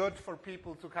very good for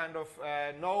people to kind of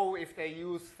know if they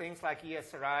use things like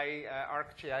ESRI,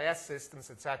 ArcGIS systems,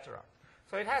 etc.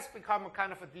 So it has become a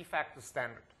kind of a de facto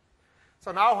standard.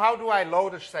 So now how do I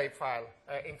load a shapefile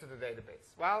into the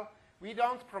database? Well, we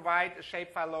don't provide a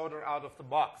shapefile loader out of the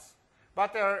box.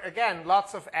 But there are, again,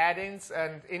 lots of add-ins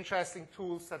and interesting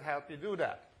tools that help you do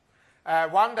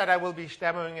that. One that I will be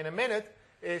demoing in a minute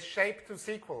is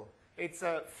Shape2SQL. It's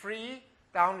a free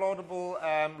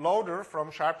downloadable loader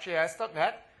from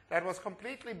sharpjs.net that was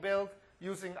completely built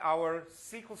using our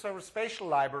SQL Server Spatial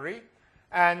library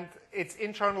and its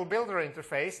internal builder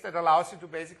interface that allows you to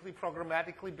basically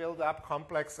programmatically build up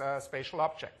complex spatial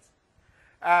objects.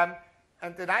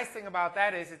 And the nice thing about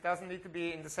that is it doesn't need to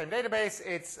be in the same database.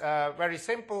 It's very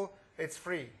simple. It's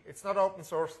free. It's not open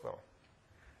source, though.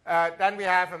 Then we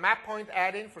have a MapPoint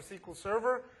add-in for SQL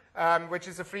Server, which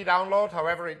is a free download.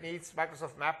 However, it needs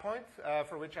Microsoft MapPoint,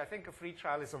 for which I think a free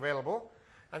trial is available.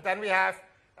 And then we have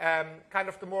kind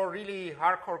of the more really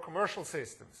hardcore commercial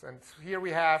systems. And here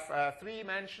we have 3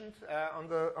 mentioned on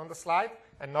the slide.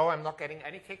 And no, I'm not getting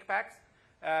any kickbacks,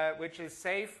 which is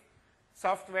SAFE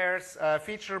Software's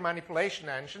feature manipulation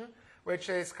engine, which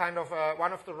is kind of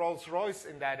one of the Rolls-Royce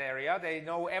in that area. They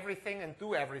know everything and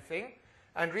do everything.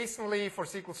 And recently, for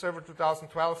SQL Server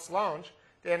 2012's launch,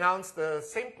 they announced a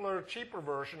simpler, cheaper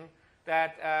version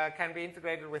that can be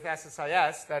integrated with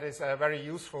SSIS that is very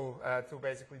useful to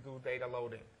basically do data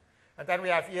loading. And then we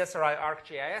have ESRI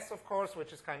ArcGIS, of course,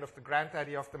 which is kind of the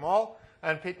granddaddy of them all,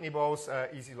 and Pitney Bowes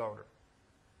Easy Loader.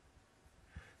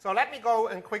 So let me go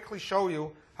and quickly show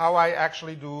you how I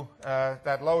actually do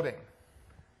that loading.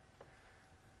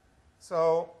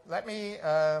 So let me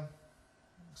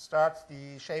start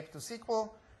the shape to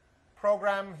SQL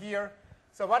program here.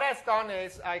 So what I've done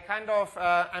is I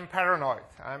I'm paranoid.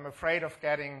 I'm afraid of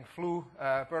getting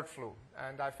bird flu.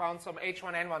 And I found some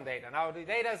H1N1 data. Now the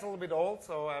data is a little bit old,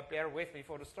 so bear with me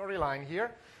for the storyline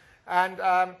here. And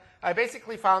I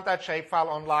basically found that shapefile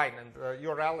online, and the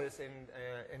URL is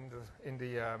in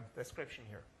the description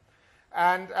here.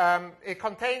 And it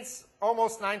contains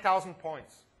almost 9,000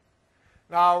 points.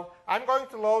 Now, I'm going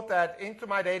to load that into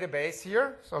my database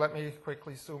here. So let me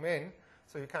quickly zoom in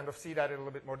so you kind of see that in a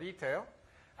little bit more detail.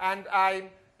 And I'm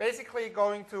basically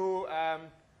going to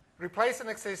replace an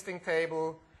existing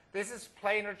table. This is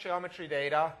planar geometry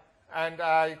data, and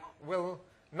I will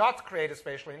not create a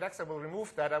spatial index. I will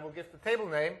remove that. I will give the table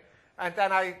name, and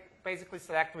then I basically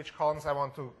select which columns I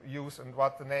want to use and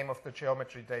what the name of the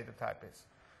geometry data type is.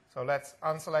 So let's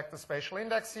unselect the spatial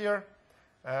index here.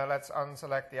 Let's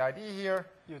unselect the ID here.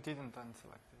 You didn't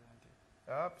unselect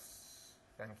the ID. Oops.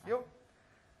 Thank you.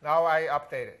 Now I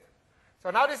update it. So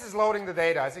now this is loading the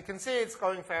data. As you can see, it's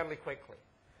going fairly quickly.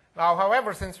 Now,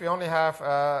 however, since we only have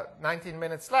 19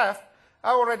 minutes left,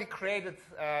 I already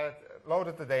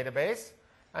loaded the database,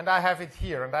 and I have it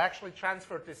here. And I actually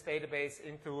transferred this database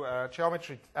into a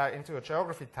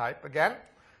geography type again,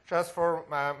 just for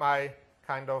my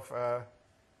kind of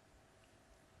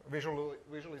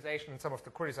visualization in some of the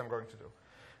queries I'm going to do.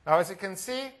 Now, as you can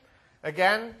see,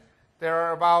 again, there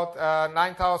are about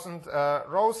 9,000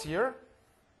 rows here.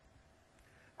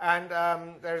 And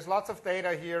there's lots of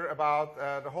data here about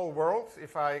the whole world.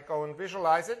 If I go and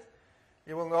visualize it,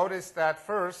 you will notice that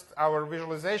first, our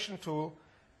visualization tool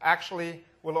actually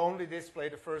will only display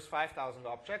the first 5,000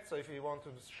 objects. So if you want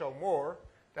to show more,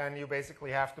 then you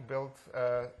basically have to build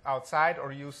outside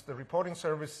or use the reporting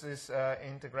services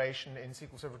integration in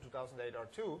SQL Server 2008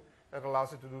 R2 that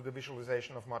allows you to do the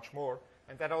visualization of much more.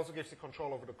 And that also gives you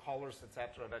control over the colors,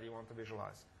 etc., that you want to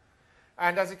visualize.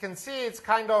 And as you can see, it's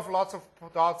kind of lots of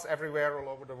dots everywhere all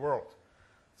over the world.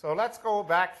 So let's go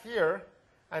back here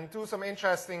and do some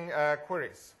interesting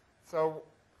queries. So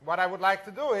what I would like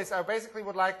to do is I basically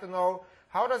would like to know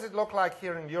how does it look like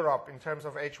here in Europe in terms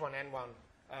of H1N1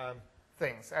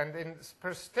 things. And in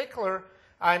particular,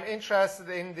 I'm interested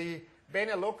in the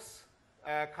Benelux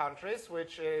countries,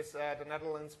 which is the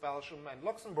Netherlands, Belgium, and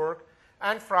Luxembourg,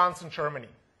 and France and Germany.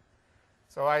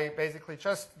 So I basically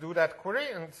just do that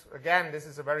query, and again, this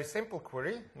is a very simple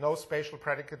query, no spatial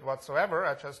predicate whatsoever.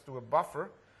 I just do a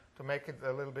buffer to make it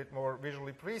a little bit more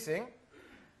visually pleasing.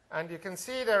 And you can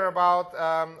see there are about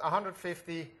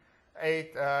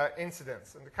 158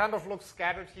 incidents. And it kind of looks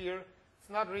scattered here. It's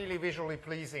not really visually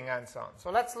pleasing and so on.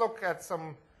 So let's look at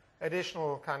some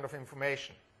additional kind of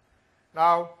information.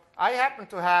 Now, I happen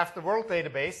to have the world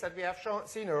database that we have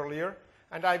seen earlier.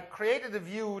 And I created a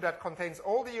view that contains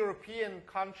all the European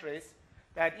countries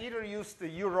that either use the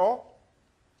euro,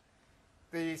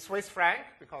 the Swiss franc,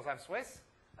 because I'm Swiss,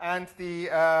 and the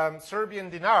Serbian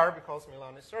dinar, because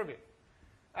Milan is Serbian.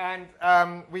 And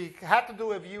we had to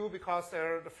do a view because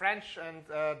the French and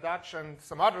Dutch and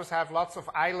some others have lots of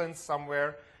islands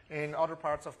somewhere in other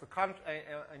parts of the country,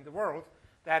 in the world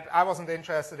that I wasn't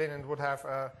interested in and would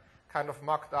have kind of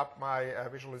mucked up my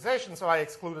visualization, so I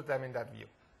excluded them in that view.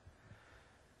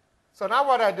 So now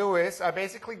what I do is I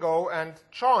basically go and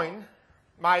join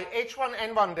my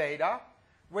H1N1 data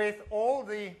with all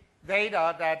the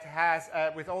data that has,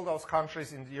 with all those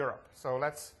countries in Europe. So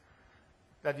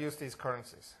that use these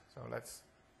currencies. So let's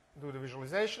do the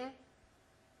visualization.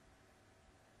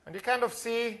 And you kind of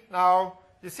see now,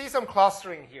 you see some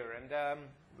clustering here. And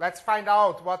let's find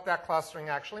out what that clustering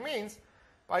actually means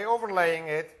by overlaying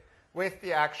it with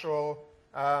the actual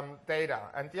data.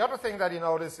 And the other thing that you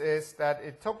notice is that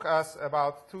it took us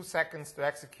about 2 seconds to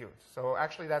execute. So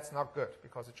actually that's not good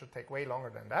because it should take way longer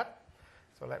than that.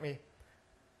 So let me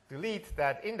delete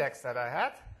that index that I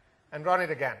had and run it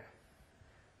again.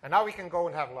 And now we can go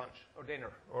and have lunch or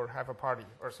dinner or have a party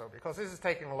or so because this is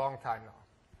taking a long time now.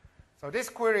 So this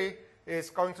query is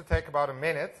going to take about a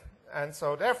minute. And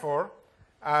so therefore,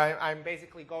 I'm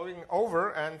basically going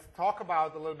over and talk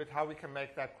about a little bit how we can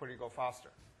make that query go faster.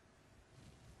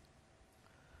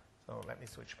 So let me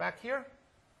switch back here.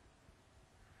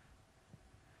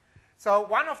 So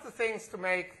one of the things to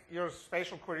make your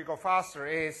spatial query go faster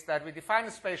is that we define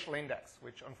a spatial index,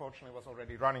 which unfortunately was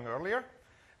already running earlier.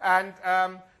 And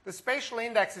the spatial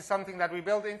index is something that we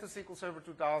built into SQL Server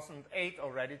 2008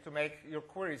 already to make your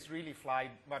queries really fly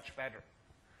much better.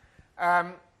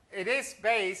 It is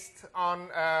based on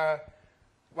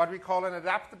what we call an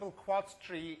adaptable quad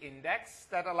tree index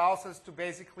that allows us to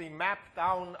basically map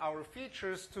down our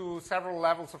features to several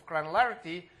levels of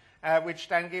granularity, which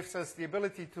then gives us the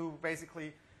ability to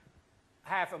basically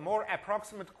have a more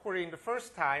approximate query in the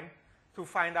first time to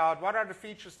find out what are the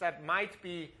features that might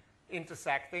be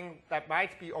intersecting, that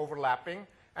might be overlapping,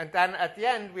 and then at the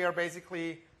end we are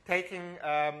basically taking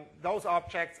those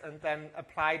objects and then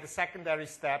apply the secondary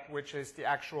step, which is the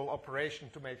actual operation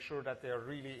to make sure that they are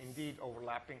really indeed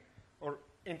overlapping or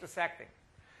intersecting.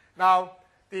 Now,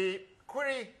 the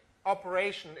query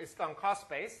operation is done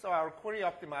cost-based, so our query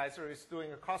optimizer is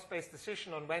doing a cost-based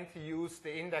decision on when to use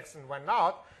the index and when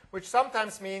not, which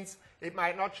sometimes means it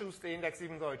might not choose the index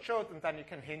even though it should, and then you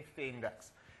can hint the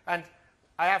index. And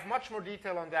I have much more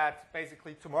detail on that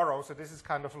basically tomorrow, so this is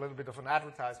kind of a little bit of an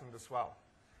advertisement as well.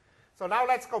 So now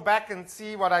let's go back and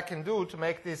see what I can do to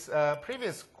make this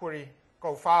previous query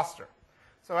go faster.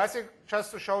 So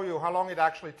just to show you how long it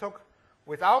actually took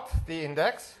without the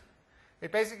index,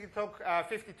 it basically took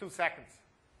 52 seconds.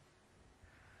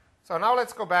 So now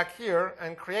let's go back here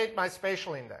and create my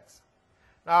spatial index.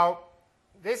 Now,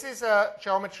 this is a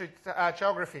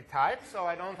geography type, so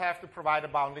I don't have to provide a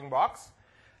bounding box.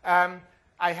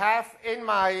 I have in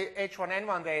my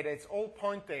H1N1 data, it's all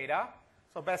point data.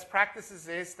 So best practices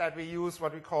is that we use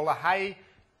what we call a high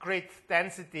grid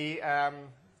density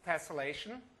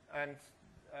tessellation. And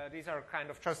these are kind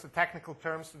of just the technical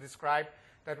terms to describe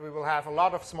that we will have a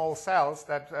lot of small cells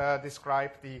that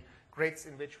describe the grids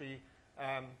in which we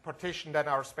partition then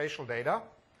our spatial data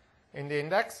in the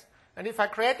index. And if I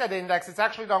create that index, it's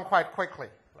actually done quite quickly,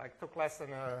 like took less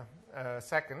than a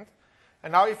second.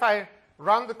 And now if I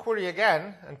run the query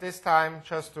again, and this time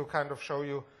just to kind of show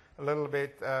you a little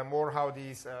bit more how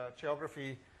these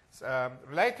geographies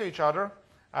relate to each other,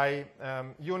 I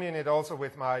union it also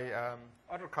with my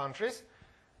other countries.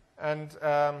 And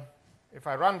if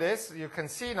I run this, you can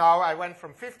see now I went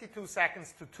from 52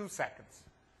 seconds to 2 seconds.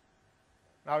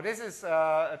 Now this is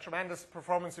a tremendous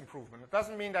performance improvement. It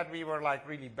doesn't mean that we were like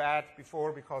really bad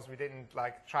before because we didn't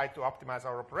like try to optimize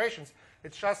our operations.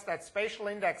 It's just that spatial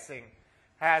indexing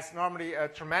has normally a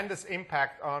tremendous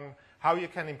impact on how you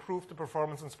can improve the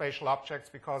performance on spatial objects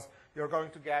because you're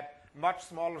going to get a much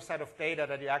smaller set of data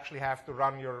that you actually have to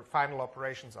run your final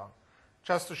operations on.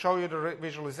 Just to show you the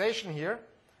visualization here,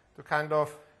 to kind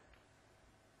of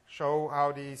show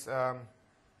how these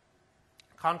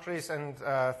countries and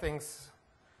things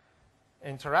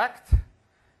interact.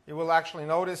 You will actually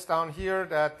notice down here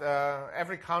that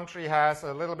every country has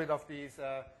a little bit of these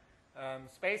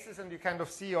spaces, and you kind of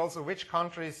see also which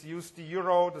countries use the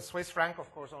euro, the Swiss franc,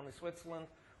 of course only Switzerland,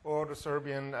 or the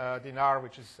Serbian dinar,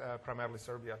 which is primarily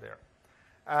Serbia there.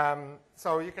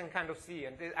 So you can kind of see,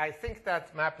 and I think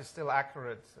that map is still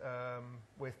accurate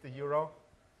with the euro.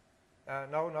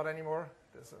 No, not anymore.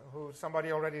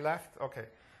 Somebody already left? Okay,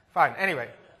 fine. Anyway.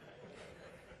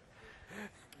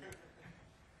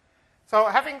 So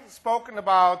having spoken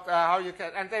about how you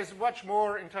can, and there's much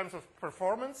more in terms of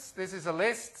performance. This is a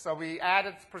list. So we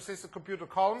added persistent computer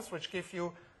columns, which give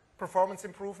you performance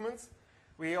improvements.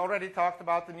 We already talked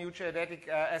about the new geodetic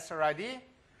SRID.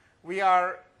 We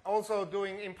are also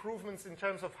doing improvements in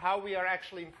terms of how we are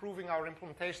actually improving our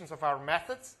implementations of our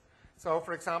methods. So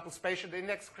for example, spatial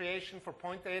index creation for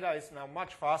point data is now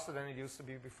much faster than it used to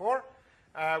be before.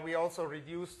 We also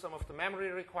reduced some of the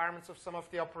memory requirements of some of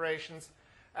the operations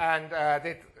and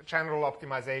did general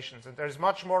optimizations. And there's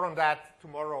much more on that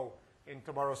tomorrow in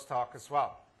tomorrow's talk as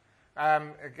well.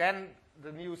 Again,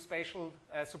 the new spatial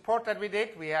support that we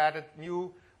did, we added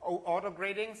new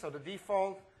auto-grading. So the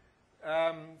default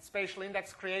spatial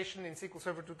index creation in SQL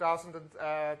Server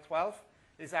 2012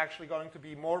 is actually going to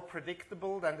be more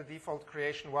predictable than the default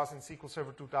creation was in SQL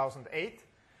Server 2008.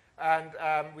 And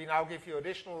we now give you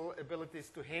additional abilities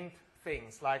to hint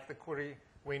things like the query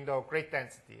window grid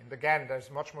density. And again,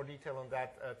 there's much more detail on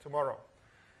that tomorrow.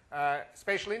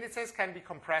 Spatial indices can be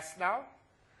compressed now,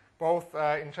 both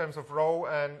in terms of row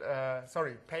and,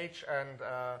 page and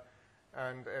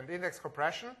index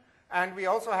compression. And we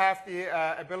also have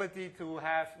the ability to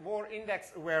have more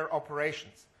index-aware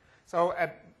operations. So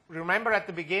remember at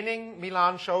the beginning,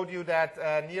 Milan showed you that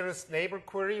nearest neighbor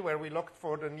query where we looked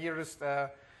for the nearest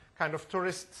kind of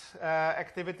tourist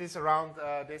activities around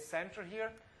this center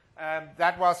here.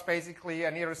 That was basically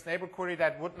a nearest neighbor query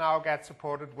that would now get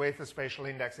supported with a spatial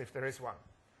index if there is one.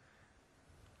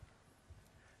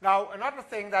 Now, another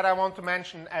thing that I want to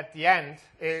mention at the end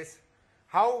is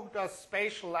how does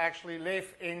Spatial actually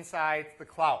live inside the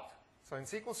cloud? So in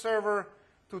SQL Server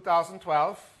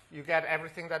 2012, you get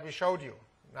everything that we showed you.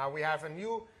 Now we have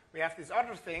this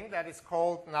other thing that is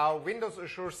called now Windows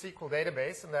Azure SQL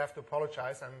Database, and I have to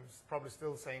apologize, I'm probably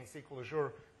still saying SQL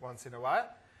Azure once in a while,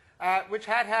 which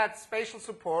had spatial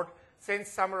support since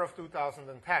summer of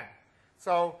 2010.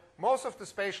 So most of the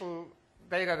spatial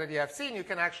data that you have seen, you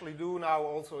can actually do now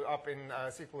also up in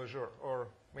SQL Azure or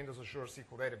Windows Azure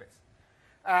SQL Database.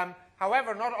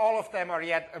 However, not all of them are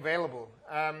yet available.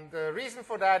 The reason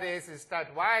for that is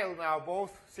that while now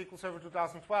both SQL Server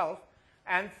 2012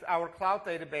 and our cloud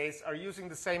database are using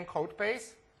the same code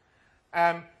base,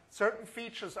 certain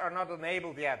features are not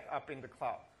enabled yet up in the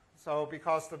cloud. So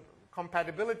because the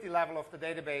compatibility level of the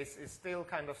database is still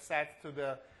kind of set to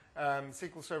the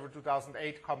SQL Server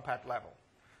 2008 compat level.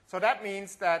 So that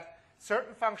means that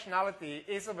certain functionality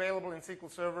is available in SQL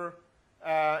Server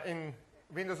in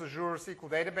Windows Azure SQL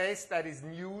Database that is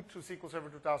new to SQL Server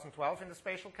 2012 in the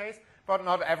spatial case, but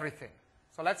not everything.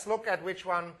 So let's look at which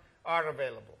one are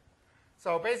available.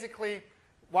 So basically,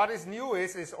 what is new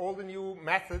is all the new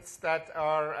methods that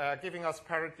are giving us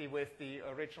parity with the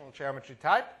original geometry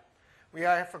type. We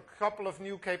have a couple of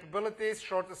new capabilities.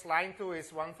 Shortest line to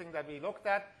is one thing that we looked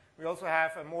at. We also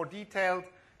have a more detailed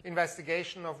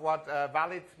investigation of what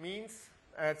valid means,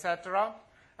 etc.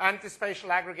 And the spatial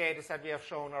aggregators that we have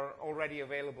shown are already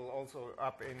available also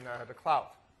up in the cloud.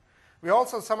 We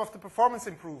also, some of the performance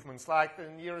improvements, like the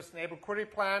nearest neighbor query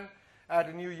plan,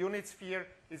 the new unit sphere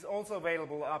is also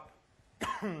available up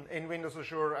in Windows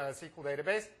Azure SQL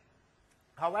Database.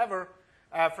 However,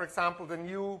 for example, the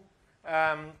new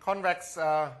convex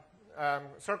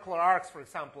circular arcs, for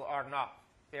example, are not.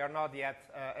 They are not yet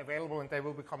available, and they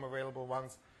will become available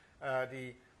once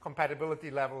the compatibility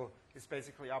level is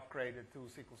basically upgraded to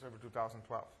SQL Server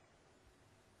 2012.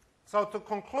 So to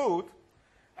conclude,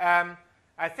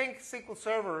 I think SQL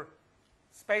Server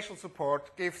spatial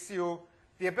support gives you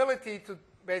the ability to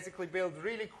basically build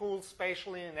really cool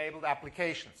spatially enabled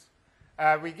applications.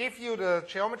 We give you the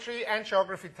geometry and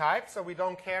geography type, so we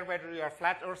don't care whether you are a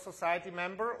Flat Earth Society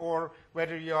member or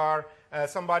whether you are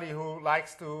somebody who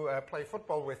likes to play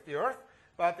football with the Earth.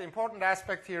 But the important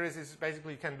aspect here is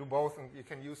basically you can do both and you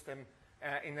can use them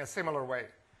in a similar way.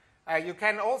 You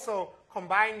can also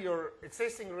combine your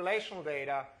existing relational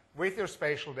data with your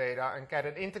spatial data and get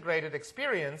an integrated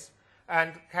experience,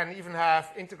 and can even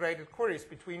have integrated queries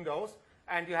between those.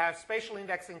 And you have spatial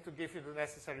indexing to give you the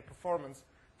necessary performance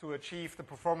to achieve the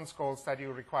performance goals that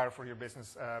you require for your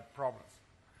business problems.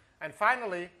 And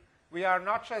finally, we are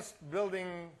not just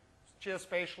building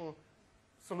geospatial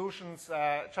solutions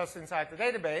just inside the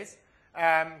database.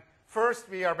 First,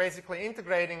 we are basically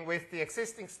integrating with the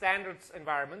existing standards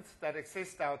environment that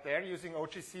exists out there using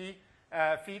OGC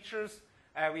features.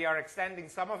 We are extending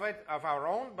some of it of our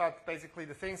own, but basically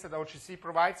the things that OGC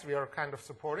provides, we are kind of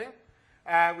supporting.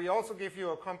 We also give you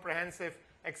a comprehensive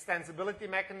extensibility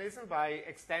mechanism by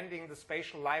extending the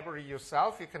spatial library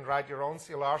yourself. You can write your own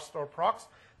CLR store procs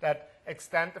that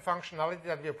extend the functionality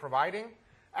that we are providing.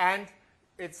 And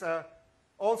it's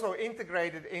also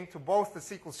integrated into both the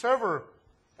SQL Server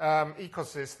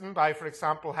ecosystem by, for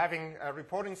example, having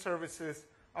reporting services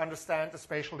understand the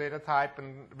spatial data type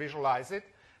and visualize it,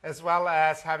 as well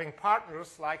as having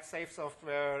partners like Safe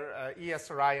Software,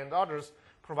 ESRI, and others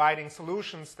providing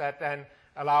solutions that then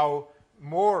allow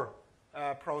more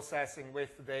processing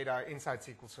with the data inside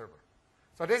SQL Server.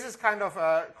 So this is kind of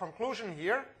a conclusion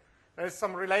here. There's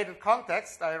some related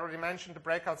context. I already mentioned the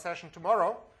breakout session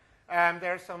tomorrow.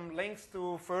 There's some links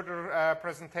to further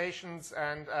presentations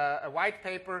and a white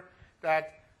paper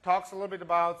that talks a little bit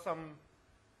about some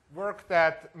work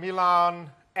that Milan,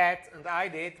 Ed, and I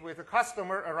did with a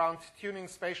customer around tuning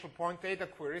spatial point data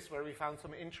queries, where we found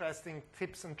some interesting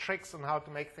tips and tricks on how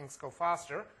to make things go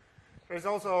faster. There's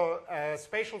also a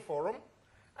spatial forum,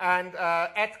 and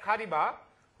Ed Kadiba,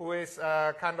 who is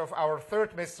kind of our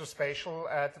third Mr. Spatial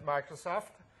at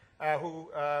Microsoft, who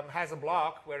has a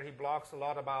blog where he blogs a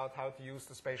lot about how to use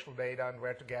the spatial data and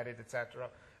where to get it, etc.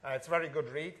 It's a very good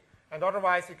read. And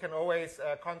otherwise, you can always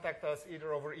contact us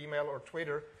either over email or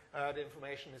Twitter. The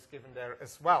information is given there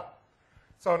as well.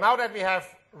 So now that we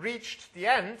have reached the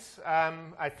end,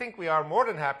 I think we are more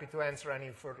than happy to answer any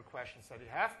further questions that you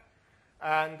have.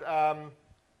 And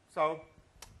so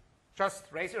just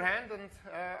raise your hand and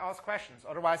ask questions.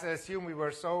 Otherwise, I assume we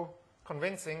were so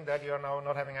convincing that you are now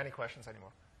not having any questions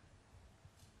anymore.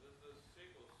 Does the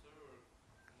SQL Server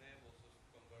enable us to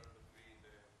convert between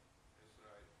the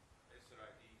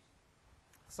SRIDs?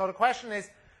 So the question is,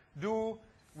 do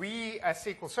we, as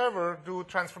SQL Server, do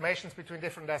transformations between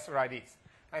different SRIDs?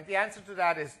 And the answer to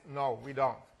that is no, we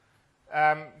don't.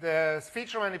 The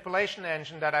feature manipulation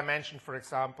engine that I mentioned, for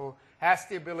example, has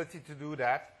the ability to do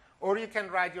that. Or you can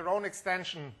write your own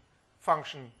extension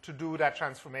function to do that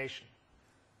transformation.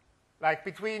 Like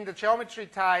between the geometry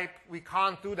type, we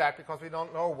can't do that because we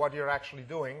don't know what you're actually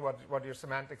doing, what your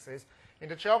semantics is. In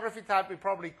the geography type, we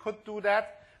probably could do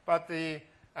that, but the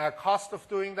cost of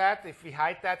doing that, if we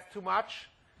hide that too much,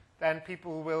 then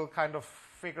people will kind of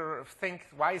think,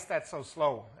 why is that so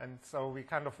slow? And so we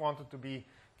kind of wanted to be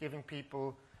giving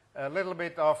people a little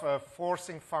bit of a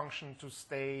forcing function to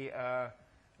stay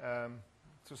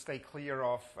clear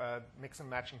of mix and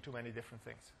matching too many different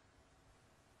things.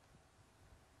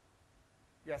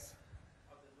 Yes?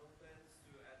 Are there no plans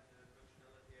to add the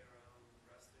functionality around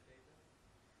raster data?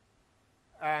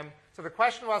 So the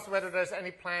question was whether there's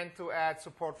any plan to add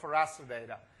support for raster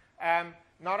data.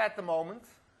 Not at the moment.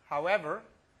 However,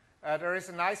 there is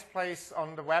a nice place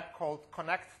on the web called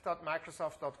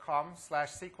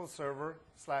connect.microsoft.com/SQL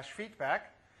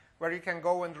Server/feedback, where you can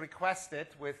go and request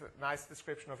it with a nice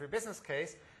description of your business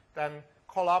case, then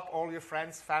call up all your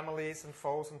friends, families, and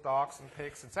foes, and dogs, and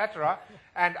pigs, etc.,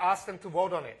 and ask them to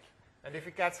vote on it. And if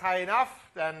it gets high enough,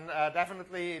 then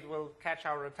definitely it will catch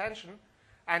our attention.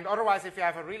 And otherwise, if you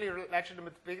have a really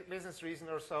legitimate business reason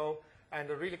or so, and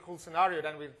a really cool scenario,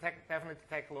 then we'll definitely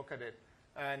take a look at it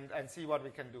and see what we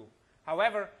can do.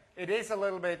 However, it is a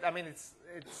little bit, I mean,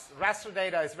 raster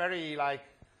data is very, like,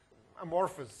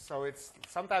 amorphous, so it's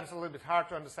sometimes a little bit hard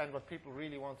to understand what people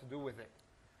really want to do with it.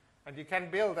 And you can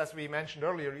build, as we mentioned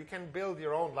earlier, you can build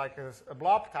your own, like a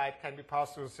blob type can be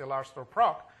passed to a CLR store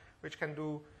proc, which can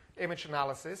do image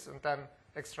analysis and then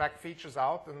extract features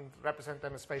out and represent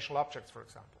them as spatial objects, for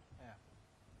example. Yeah.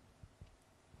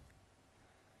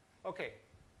 Okay,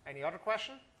 any other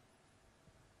question?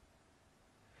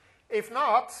 If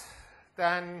not,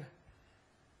 then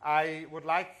I would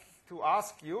like to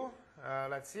ask you,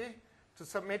 let's see, to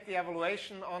submit the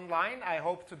evaluation online. I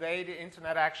hope today the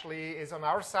internet actually is on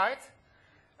our side.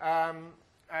 I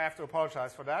have to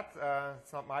apologize for that.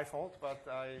 It's not my fault, but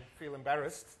I feel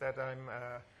embarrassed that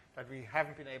that we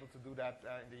haven't been able to do that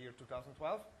in the year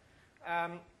 2012.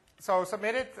 So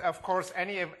submit it. Of course,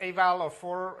 any eval of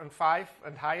 4 and 5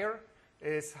 and higher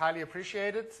is highly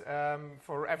appreciated.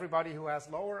 For everybody who has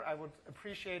lower, I would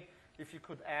appreciate if you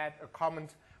could add a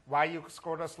comment why you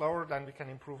scored us lower, then we can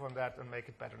improve on that and make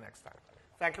it better next time.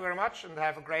 Thank you very much, and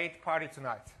have a great party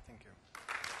tonight. Thank you.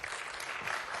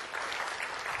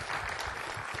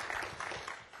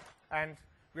 And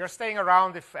we are staying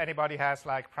around if anybody has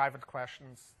like private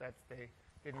questions that they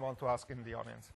didn't want to ask in the audience.